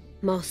regards.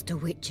 Master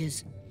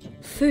Witches.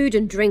 Food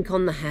and drink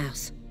on the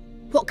house.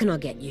 What can I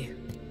get you?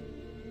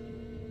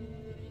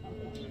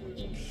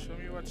 Show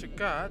me what you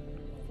got.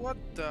 What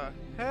the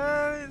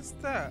hell is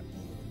that?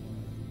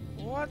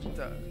 What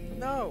the?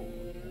 No.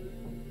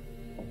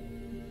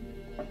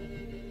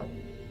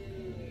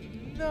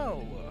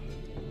 No.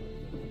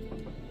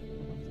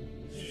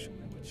 Show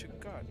me what you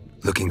got.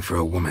 Looking for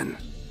a woman.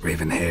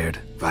 Raven-haired,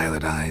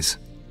 violet eyes,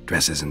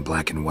 dresses in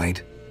black and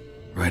white.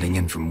 riding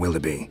in from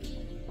Willoughby.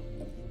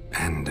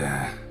 And,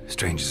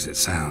 strange as it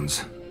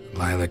sounds,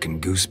 lilac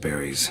and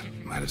gooseberries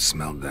might have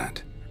smelled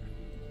that.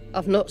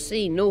 I've not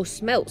seen nor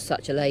smelt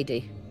such a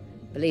lady.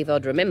 Believe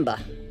I'd remember.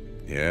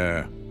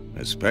 Yeah,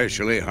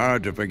 especially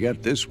hard to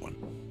forget this one.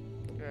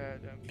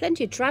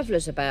 Plenty of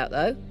travellers about,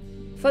 though.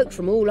 Folk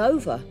from all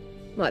over.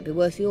 Might be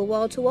worth your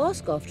while to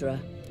ask after her.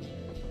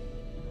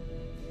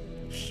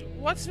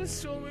 What's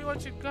this? Show me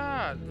what you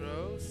got,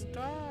 bro.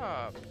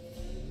 Stop.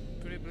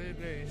 Pretty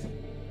please.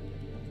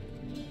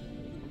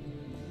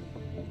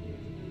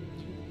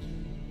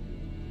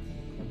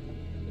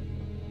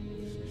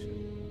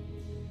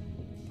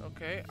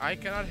 Okay, I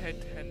cannot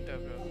hit enter,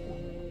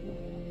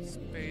 bro.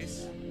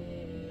 Space.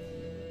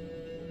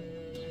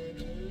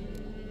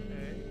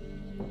 Okay.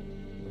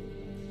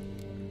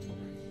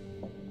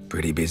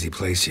 Pretty busy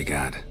place you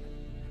got.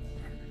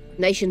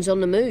 Nations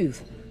on the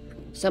move.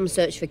 Some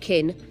search for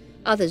kin,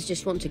 others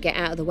just want to get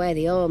out of the way of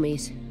the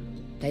armies.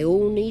 They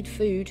all need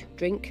food,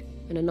 drink,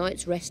 and a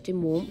night's rest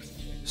in warmth.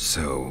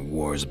 So,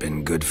 war's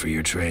been good for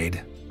your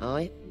trade?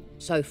 Aye,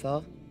 so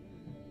far.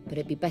 But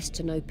it'd be best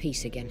to know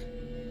peace again.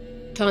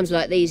 Times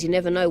like these, you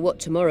never know what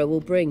tomorrow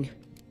will bring.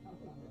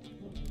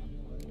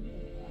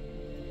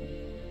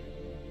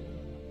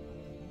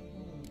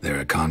 There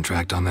a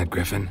contract on that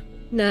griffin?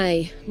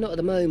 Nay, not at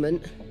the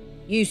moment.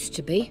 Used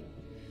to be.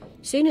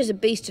 Soon as a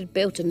beast had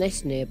built a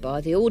nest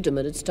nearby, the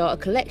alderman would start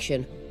a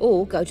collection,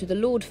 or go to the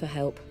Lord for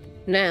help.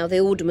 Now the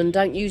alderman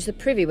don't use the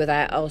privy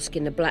without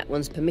asking the Black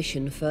One's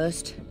permission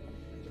first.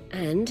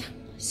 And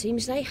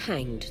seems they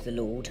hanged the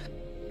Lord.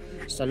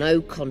 So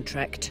no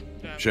contract.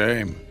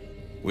 Shame.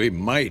 We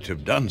might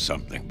have done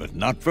something, but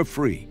not for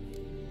free.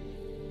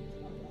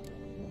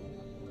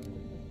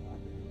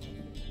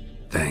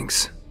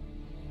 Thanks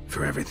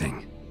for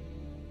everything.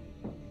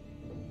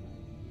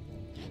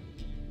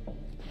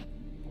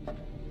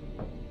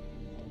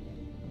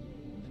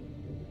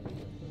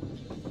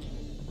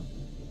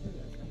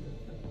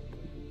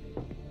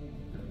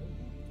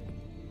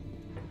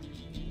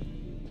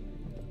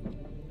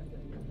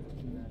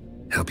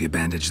 Help you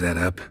bandage that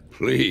up?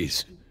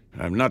 Please.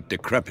 I'm not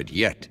decrepit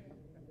yet.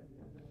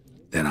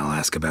 Then I'll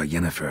ask about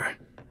Yennefer.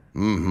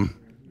 Mm-hmm.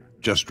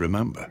 Just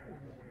remember,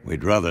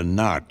 we'd rather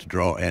not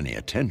draw any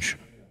attention.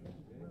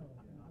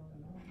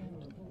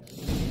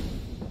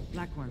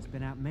 Black One's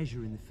been out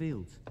measuring the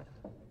fields.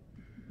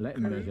 Let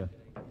him measure.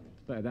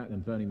 Better that than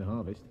burning the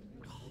harvest.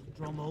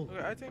 Drommel.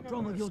 Okay,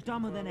 Drommel, you're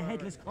dumber than a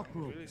headless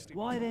cockerel.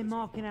 Why are they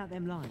marking out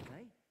them lines, eh?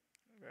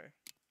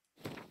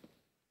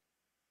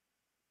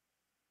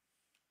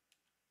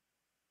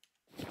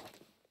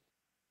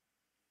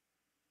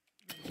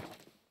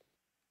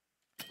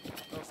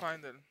 Oh,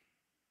 fine then.